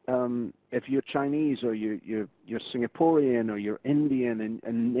Chinese or you're Singaporean or you're Indian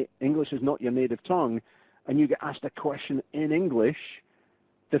and English is not your native tongue, and you get asked a question in English,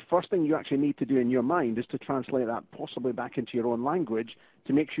 the first thing you actually need to do in your mind is to translate that possibly back into your own language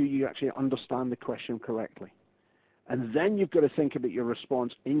to make sure you actually understand the question correctly. And then you've got to think about your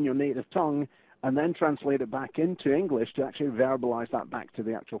response in your native tongue and then translate it back into English to actually verbalize that back to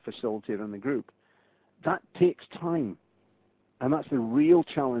the actual facilitator in the group. That takes time. And that's the real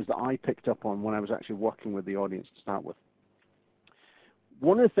challenge that I picked up on when I was actually working with the audience to start with.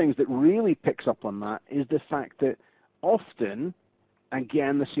 One of the things that really picks up on that is the fact that often,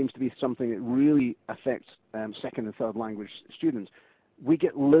 again, this seems to be something that really affects second and third language students, we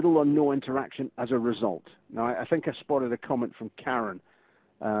get little or no interaction as a result. Now, I think I spotted a comment from Karen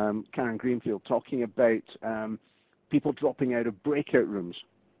Karen Greenfield, talking about people dropping out of breakout rooms.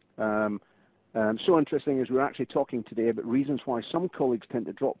 So interesting is we're actually talking today about reasons why some colleagues tend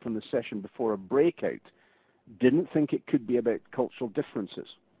to drop from the session before a breakout. Didn't think it could be about cultural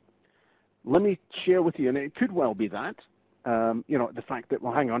differences. Let me share with you, and it could well be that, the fact that,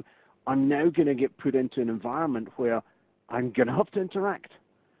 well, hang on, I'm now going to get put into an environment where I'm going to have to interact.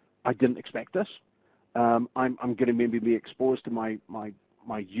 I didn't expect this. I'm going to maybe be exposed to my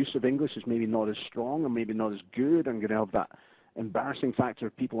use of English is maybe not as strong or maybe not as good. I'm going to have that embarrassing factor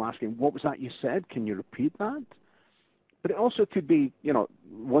of people asking, what was that you said? Can you repeat that? But it also could be,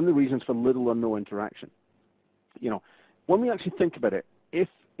 one of the reasons for little or no interaction. When we actually think about it, if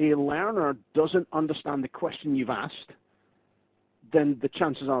a learner doesn't understand the question you've asked, then the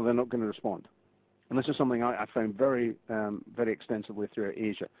chances are they're not going to respond. And this is something I found very, very extensively throughout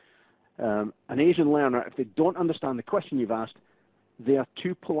Asia. An Asian learner, if they don't understand the question you've asked, they are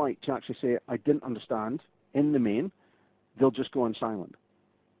too polite to actually say, I didn't understand, in the main. They'll just go on silent.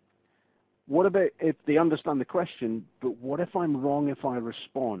 What about if they understand the question, but what if I'm wrong if I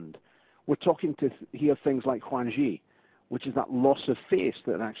respond? We're talking to hear things like huanji, which is that loss of face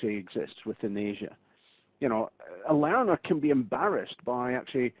that actually exists within Asia. A learner can be embarrassed by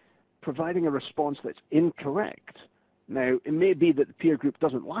actually providing a response that's incorrect. Now, it may be that the peer group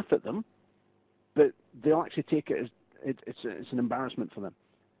doesn't laugh at them, but they'll actually take it as it's an embarrassment for them.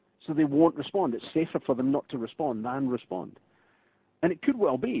 So they won't respond. It's safer for them not to respond than respond. And it could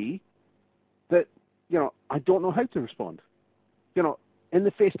well be that, I don't know how to respond. In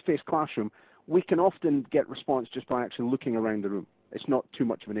the face-to-face classroom, we can often get response just by actually looking around the room. It's not too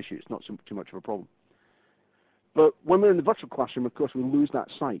much of an issue. It's not too much of a problem. But when we're in the virtual classroom, of course, we lose that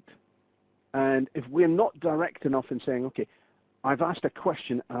sight. And if we're not direct enough in saying, okay, I've asked a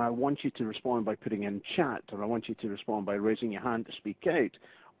question and I want you to respond by putting in chat, or I want you to respond by raising your hand to speak out,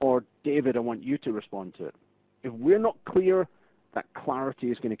 or David, I want you to respond to it. If we're not clear, that clarity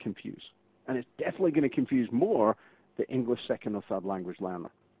is going to confuse. And it's definitely going to confuse more the English second or third language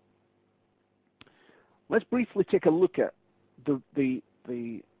learner. Let's briefly take a look at the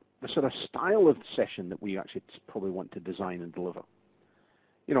sort of style of session that we actually probably want to design and deliver.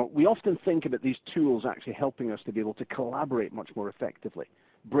 We often think about these tools actually helping us to be able to collaborate much more effectively,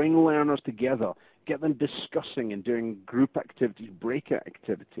 bring learners together, get them discussing and doing group activities, breakout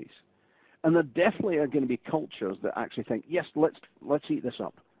activities. And there definitely are going to be cultures that actually think, yes, let's eat this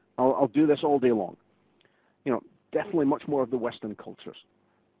up. I'll do this all day long. Definitely much more of the Western cultures.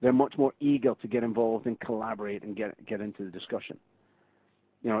 They're much more eager to get involved and collaborate and get into the discussion.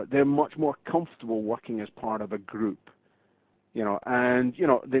 They're much more comfortable working as part of a group.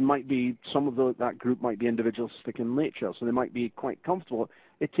 They might be, some of that group might be individualistic in nature, so they might be quite comfortable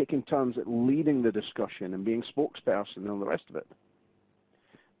at taking turns at leading the discussion and being spokesperson and all the rest of it.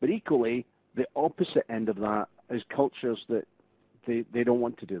 But equally, the opposite end of that is cultures that they don't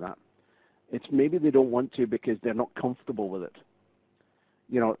want to do that. It's maybe they don't want to because they're not comfortable with it.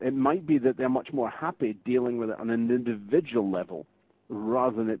 It might be that they're much more happy dealing with it on an individual level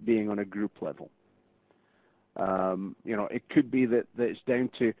rather than it being on a group level. It could be that it's down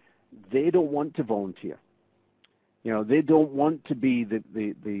to they don't want to volunteer. They don't want to be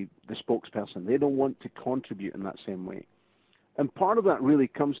the spokesperson. They don't want to contribute in that same way. And part of that really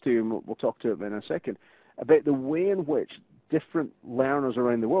comes to, and we'll talk to it in a second, about the way in which different learners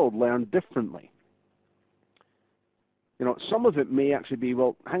around the world learn differently. Some of it may actually be,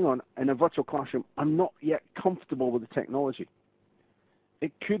 well, hang on, in a virtual classroom, I'm not yet comfortable with the technology.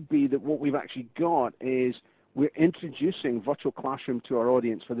 It could be that what we've actually got is we're introducing virtual classroom to our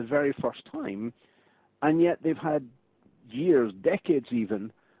audience for the very first time, and yet they've had years, decades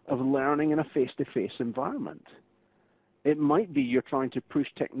even, of learning in a face-to-face environment. It might be you're trying to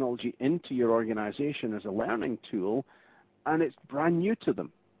push technology into your organization as a learning tool, and it's brand new to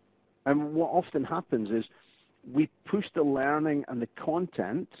them. And what often happens is we push the learning and the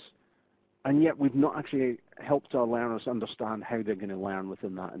content, and yet we've not actually helped our learners understand how they're going to learn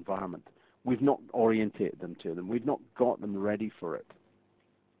within that environment. We've not orientated them to them. We've not got them ready for it.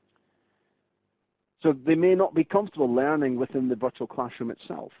 So they may not be comfortable learning within the virtual classroom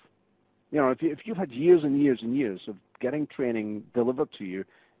itself. If you've had years and years and years of getting training delivered to you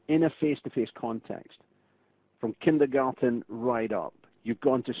in a face-to-face context, from kindergarten right up, you've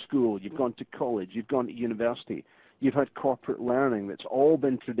gone to school, you've gone to college, you've gone to university, you've had corporate learning that's all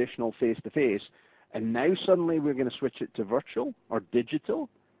been traditional face-to-face, and now suddenly we're going to switch it to virtual or digital.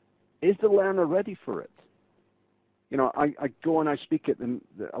 Is the learner ready for it? I go and I speak at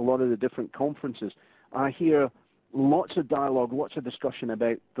a lot of the different conferences. I hear lots of dialogue, lots of discussion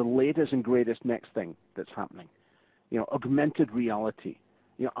about the latest and greatest next thing that's happening. Augmented reality.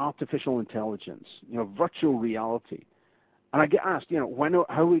 artificial intelligence, virtual reality. And I get asked, how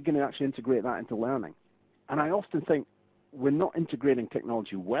are we going to actually integrate that into learning? And I often think we're not integrating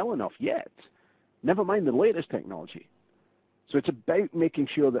technology well enough yet, never mind the latest technology. So it's about making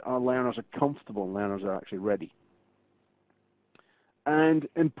sure that our learners are comfortable and learners are actually ready. And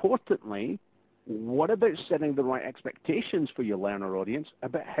importantly, what about setting the right expectations for your learner audience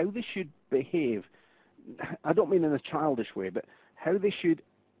about how they should behave? I don't mean in a childish way, but how they should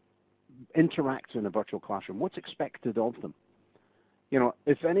interact in a virtual classroom. What's expected of them?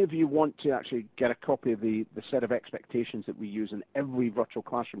 If any of you want to actually get a copy of the set of expectations that we use in every virtual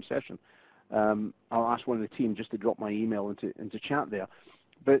classroom session, I'll ask one of the team just to drop my email into chat there.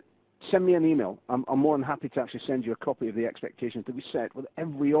 But send me an email. I'm more than happy to actually send you a copy of the expectations that we set with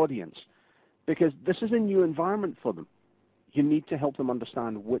every audience, because this is a new environment for them. You need to help them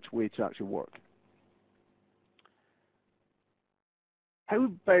understand which way to actually work. How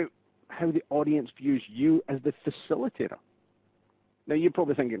about how the audience views you as the facilitator? Now, you're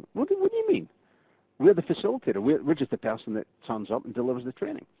probably thinking, what do you mean? We're the facilitator. We're just the person that turns up and delivers the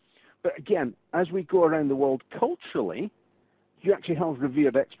training. But again, as we go around the world culturally, you actually have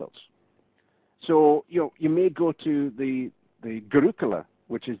revered experts. So, you may go to the Gurukula,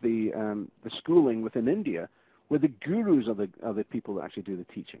 which is the schooling within India, where the gurus are the people that actually do the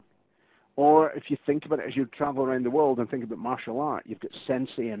teaching. Or if you think about it as you travel around the world and think about martial art, you've got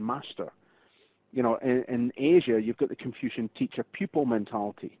sensei and master. In Asia, you've got the Confucian teacher-pupil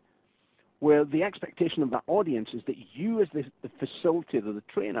mentality, where the expectation of that audience is that you as the facilitator, the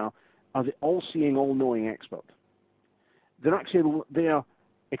trainer, are the all-seeing, all-knowing expert. They're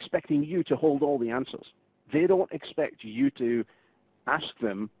expecting you to hold all the answers. They don't expect you to ask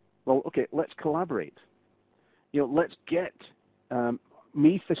them, well, okay, let's collaborate. Let's get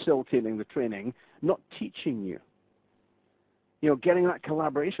me facilitating the training, not teaching you. Getting that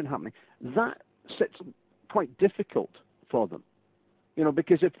collaboration happening. That sits quite difficult for them.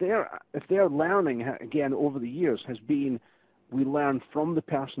 Because if their learning, again, over the years has been, we learn from the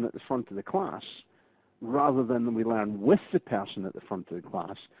person at the front of the class rather than we learn with the person at the front of the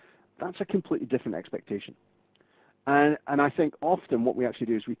class, that's a completely different expectation. And I think often what we actually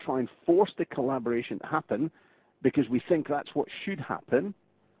do is we try and force the collaboration to happen because we think that's what should happen,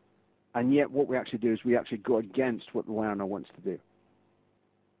 and yet what we actually do is we actually go against what the learner wants to do.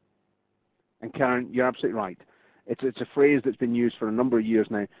 And Karen, you're absolutely right. It's a phrase that's been used for a number of years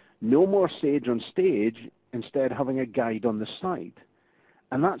now. No more sage on stage, instead having a guide on the side.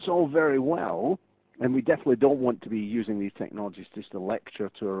 And that's all very well, and we definitely don't want to be using these technologies just to lecture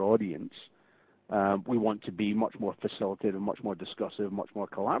to our audience. We want to be much more facilitative, much more discussive, much more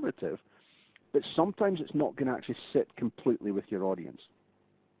collaborative. But sometimes it's not going to actually sit completely with your audience.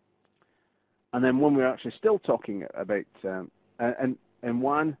 And then when we're actually still talking about, and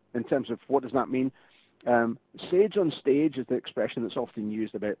one, in terms of what does that mean, sage on stage is the expression that's often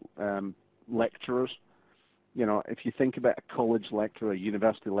used about lecturers. If you think about a college lecturer, a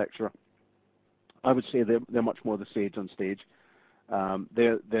university lecturer, I would say they're much more the sage on stage.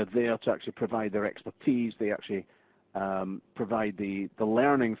 They're there to actually provide their expertise. They actually provide the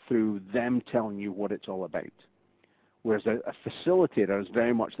learning through them telling you what it's all about. Whereas a facilitator is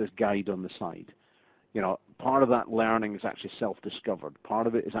very much this guide on the side. Part of that learning is actually self-discovered. Part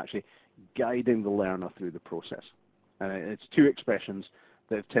of it is actually guiding the learner through the process. And it's two expressions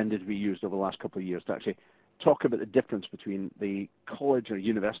that have tended to be used over the last couple of years to actually talk about the difference between the college or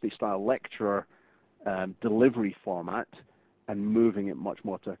university-style lecturer delivery format and moving it much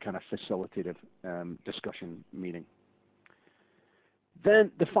more to a kind of facilitative discussion meeting.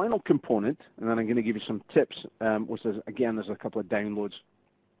 Then the final component, and then I'm going to give you some tips, which is, again, there's a couple of downloads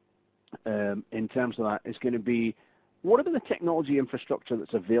in terms of that, is going to be, what about the technology infrastructure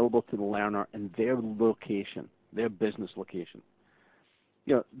that's available to the learner in their location, their business location?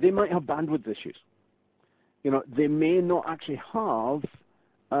 They might have bandwidth issues. They may not actually have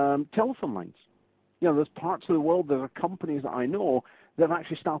telephone lines. There's parts of the world, there are companies that I know that have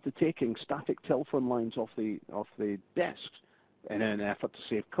actually started taking static telephone lines off the desks in an effort to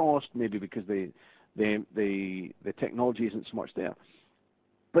save cost, maybe because the technology isn't so much there.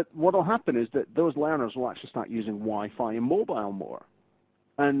 But what will happen is that those learners will actually start using Wi-Fi and mobile more.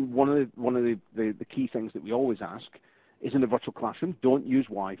 And one of the key things that we always ask is in a virtual classroom, don't use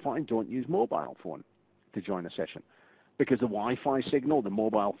Wi-Fi and don't use mobile phone to join a session. Because the Wi-Fi signal, the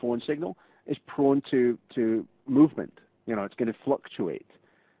mobile phone signal, is prone to movement. It's going to fluctuate.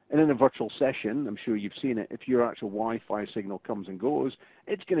 And in a virtual session, I'm sure you've seen it, if your actual Wi-Fi signal comes and goes,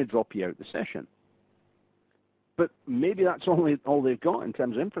 it's going to drop you out the session. But maybe that's all they've got in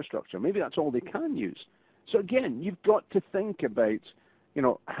terms of infrastructure. Maybe that's all they can use. So again, you've got to think about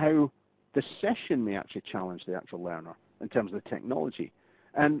how the session may actually challenge the actual learner in terms of the technology,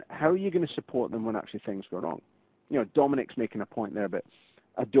 and how are you going to support them when actually things go wrong. Dominic's making a point there, but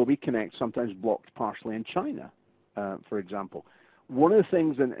Adobe Connect sometimes blocked partially in China, for example. One of the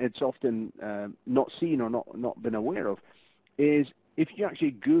things, and it's often not seen or not been aware of, is if you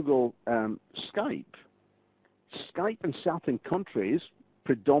actually Google Skype in certain countries,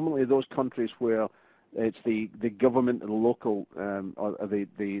 predominantly those countries where it's the government and the local, or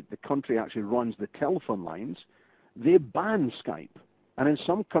the country actually runs the telephone lines, they ban Skype. And in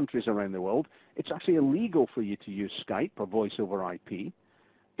some countries around the world, it's actually illegal for you to use Skype or voice over IP,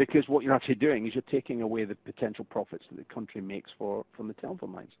 because what you're actually doing is you're taking away the potential profits that the country makes from the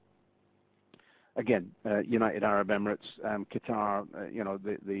telephone lines. Again, United Arab Emirates, Qatar,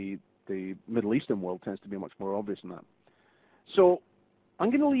 the Middle Eastern world tends to be much more obvious than that. So I'm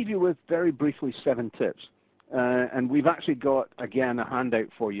going to leave you with, very briefly, 7 tips. And we've actually got, again, a handout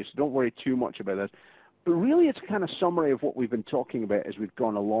for you, so don't worry too much about this. But really, it's a kind of summary of what we've been talking about as we've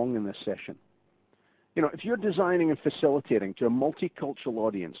gone along in this session. If you're designing and facilitating to a multicultural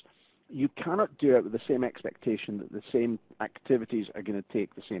audience, you cannot do it with the same expectation that the same activities are going to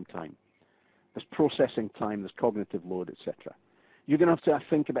take the same time. There's processing time, there's cognitive load, etc. You're going to have to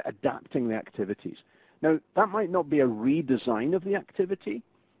think about adapting the activities. Now, that might not be a redesign of the activity,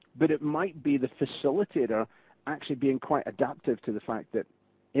 but it might be the facilitator actually being quite adaptive to the fact that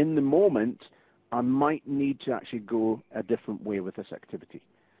in the moment, I might need to actually go a different way with this activity.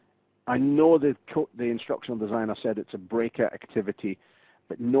 I know the instructional designer said it's a breakout activity,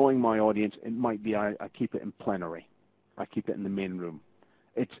 but knowing my audience, it might be I keep it in plenary. I keep it in the main room.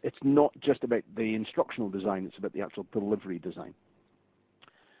 It's not just about the instructional design, it's about the actual delivery design.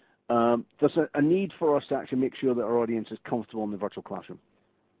 There's a need for us to actually make sure that our audience is comfortable in the virtual classroom,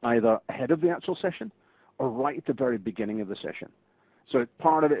 either ahead of the actual session or right at the very beginning of the session. So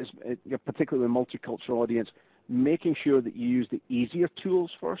part of it is, particularly with a multicultural audience, making sure that you use the easier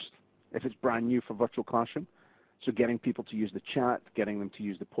tools first, if it's brand new for virtual classroom. So getting people to use the chat, getting them to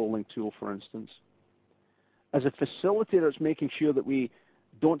use the polling tool, for instance. As a facilitator, it's making sure that we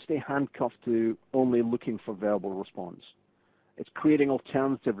don't stay handcuffed to only looking for verbal response. It's creating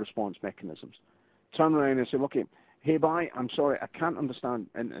alternative response mechanisms. Turn around and say, okay, hey, bye, I'm sorry, I can't understand,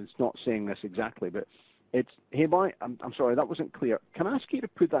 and it's not saying this exactly, but it's, hey, bye, I'm sorry, that wasn't clear. Can I ask you to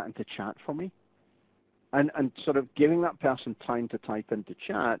put that into chat for me? And sort of giving that person time to type into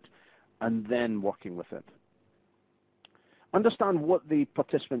chat and then working with it. Understand what the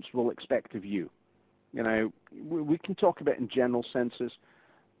participants will expect of you. We can talk about in general senses,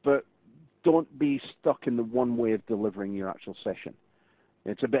 but don't be stuck in the one way of delivering your actual session.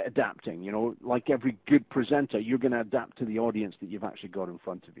 It's a bit adapting. Like every good presenter, you're going to adapt to the audience that you've actually got in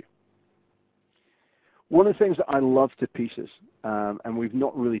front of you. One of the things that I love to pieces, and we've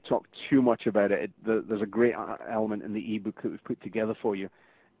not really talked too much about it, there's a great element in the ebook that we've put together for you,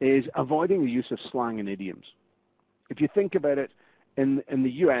 is avoiding the use of slang and idioms. If you think about it, in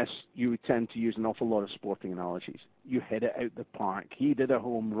the US, you would tend to use an awful lot of sporting analogies. You hit it out the park. He did a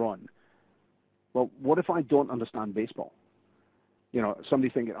home run. Well, what if I don't understand baseball? Somebody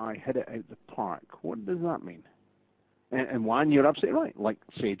thinking, I hit it out the park. What does that mean? And one, you're absolutely right, like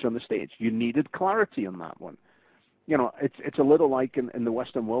Sage on the stage. You needed clarity on that one. It's a little like in the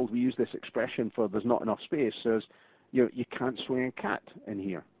Western world, we use this expression for there's not enough space, says, you can't swing a cat in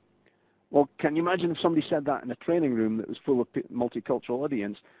here. Well, can you imagine if somebody said that in a training room that was full of multicultural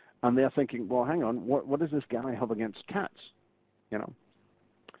audience, and they're thinking, well, hang on, what does this guy have against cats?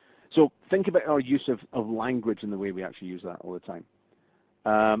 So think about our use of language and the way we actually use that all the time.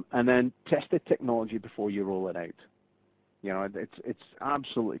 And then test the technology before you roll it out. It's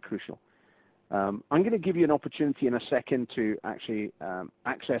absolutely crucial. I'm going to give you an opportunity in a second to actually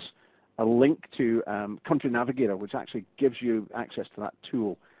access a link to Country Navigator, which actually gives you access to that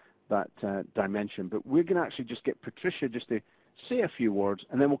tool, that dimension. But we're going to actually just get Patricia just to say a few words,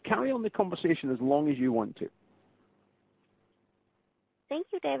 and then we'll carry on the conversation as long as you want to. Thank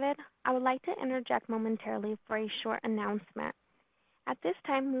you, David. I would like to interject momentarily for a short announcement. At this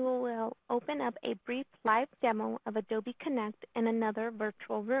time, we will open up a brief live demo of Adobe Connect in another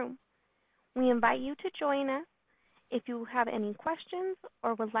virtual room. We invite you to join us. If you have any questions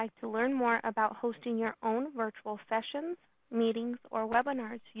or would like to learn more about hosting your own virtual sessions, meetings, or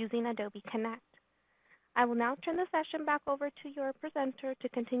webinars using Adobe Connect. I will now turn the session back over to your presenter to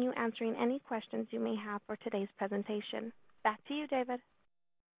continue answering any questions you may have for today's presentation. Back to you, David.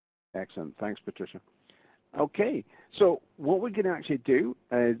 Excellent. Thanks, Patricia. Okay, so what we're going to actually do,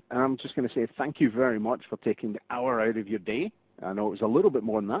 and I'm just going to say thank you very much for taking the hour out of your day. I know it was a little bit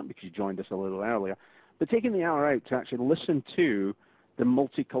more than that because you joined us a little earlier, but taking the hour out to actually listen to the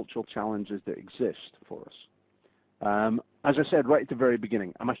multicultural challenges that exist for us. As I said right at the very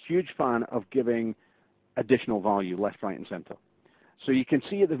beginning, I'm a huge fan of giving additional value left, right, and center. So you can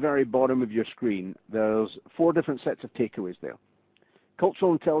see at the very bottom of your screen, there's 4 different sets of takeaways there.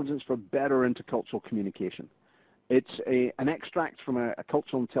 Cultural intelligence for better intercultural communication. It's an extract from a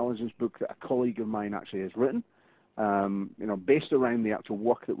cultural intelligence book that a colleague of mine actually has written, based around the actual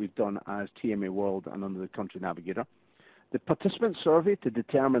work that we've done as TMA World and under the Country Navigator. The participant survey to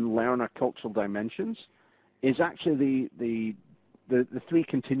determine learner cultural dimensions is actually the 3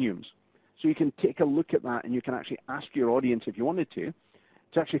 continuums. So you can take a look at that and you can actually ask your audience, if you wanted to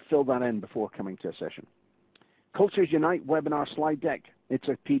actually fill that in before coming to a session. Cultures Unite webinar slide deck. It's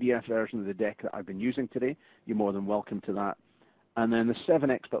a PDF version of the deck that I've been using today. You're more than welcome to that. And then the 7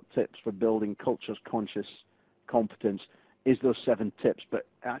 expert tips for building cultures conscious competence is those 7 tips, but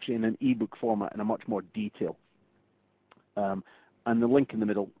actually in an ebook format in a much more detail. And the link in the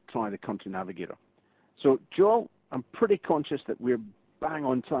middle, try the Country Navigator. So Joel, I'm pretty conscious that we're bang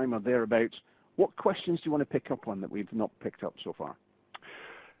on time or thereabouts. What questions do you want to pick up on that we've not picked up so far?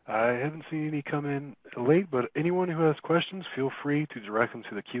 I haven't seen any come in late, but anyone who has questions, feel free to direct them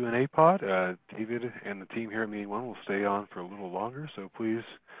to the Q&A pod. David and the team here at MeetingOne will stay on for a little longer, so please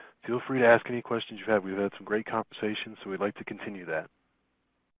feel free to ask any questions you have. We've had some great conversations, so we'd like to continue that.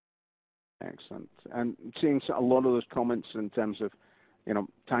 Excellent. And seeing a lot of those comments in terms of,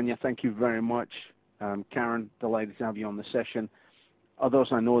 Tanya, thank you very much. Karen, delighted to have you on the session.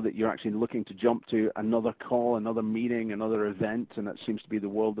 Others, I know that you're actually looking to jump to another call, another meeting, another event, and that seems to be the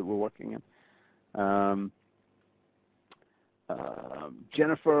world that we're working in.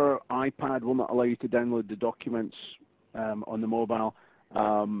 Jennifer, iPad will not allow you to download the documents on the mobile.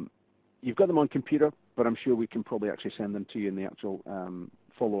 You've got them on computer, but I'm sure we can probably actually send them to you in the actual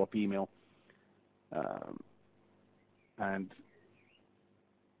follow-up email. And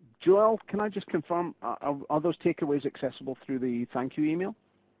Joel, can I just confirm, are those takeaways accessible through the thank you email?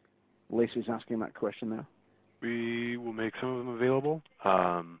 Lacey's asking that question there. We will make some of them available.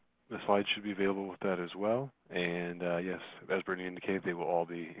 The slides should be available with that as well. And yes, as Brittany indicated, they will all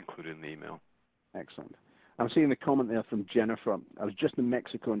be included in the email. Excellent. I'm seeing the comment there from Jennifer. I was just in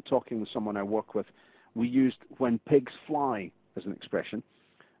Mexico and talking with someone I work with. We used "when pigs fly" as an expression,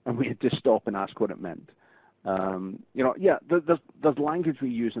 and we had to stop and ask what it meant. There's language we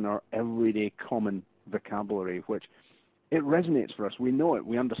use in our everyday common vocabulary, which it resonates for us. We know it.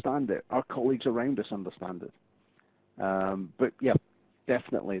 We understand it. Our colleagues around us understand it. But yeah,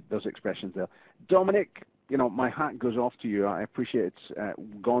 definitely those expressions there. Dominic, my hat goes off to you. I appreciate it's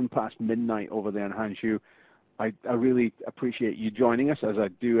gone past midnight over there in Hangzhou. I really appreciate you joining us, as I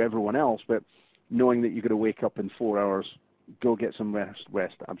do everyone else, but knowing that you're going to wake up in 4 hours, go get some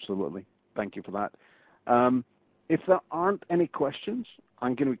rest, absolutely. Thank you for that. If there aren't any questions,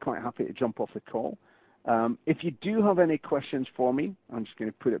 I'm going to be quite happy to jump off the call. If you do have any questions for me, I'm just going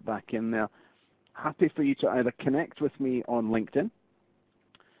to put it back in there. Happy for you to either connect with me on LinkedIn,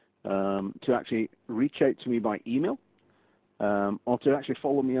 to actually reach out to me by email, or to actually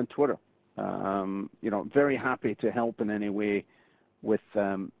follow me on Twitter. Very happy to help in any way with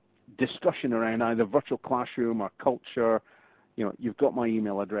discussion around either virtual classroom or culture. You've got my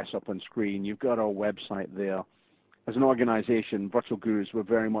email address up on screen. You've got our website there. As an organization, Virtual Gurus, we're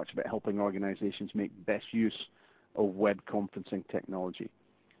very much about helping organizations make best use of web conferencing technology.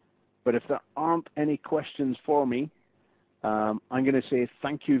 But if there aren't any questions for me, I'm going to say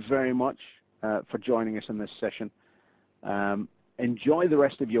thank you very much for joining us in this session. Enjoy the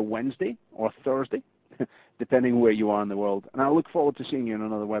rest of your Wednesday or Thursday, depending where you are in the world. And I look forward to seeing you in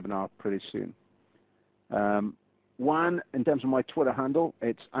another webinar pretty soon. One, in terms of my Twitter handle,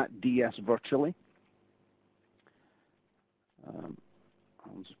 it's @dsvirtually.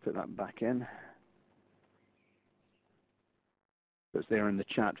 I'll just put that back in. It's there in the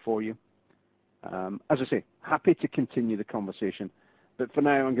chat for you. As I say, happy to continue the conversation. But for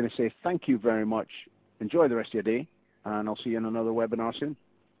now, I'm going to say thank you very much. Enjoy the rest of your day, and I'll see you in another webinar soon.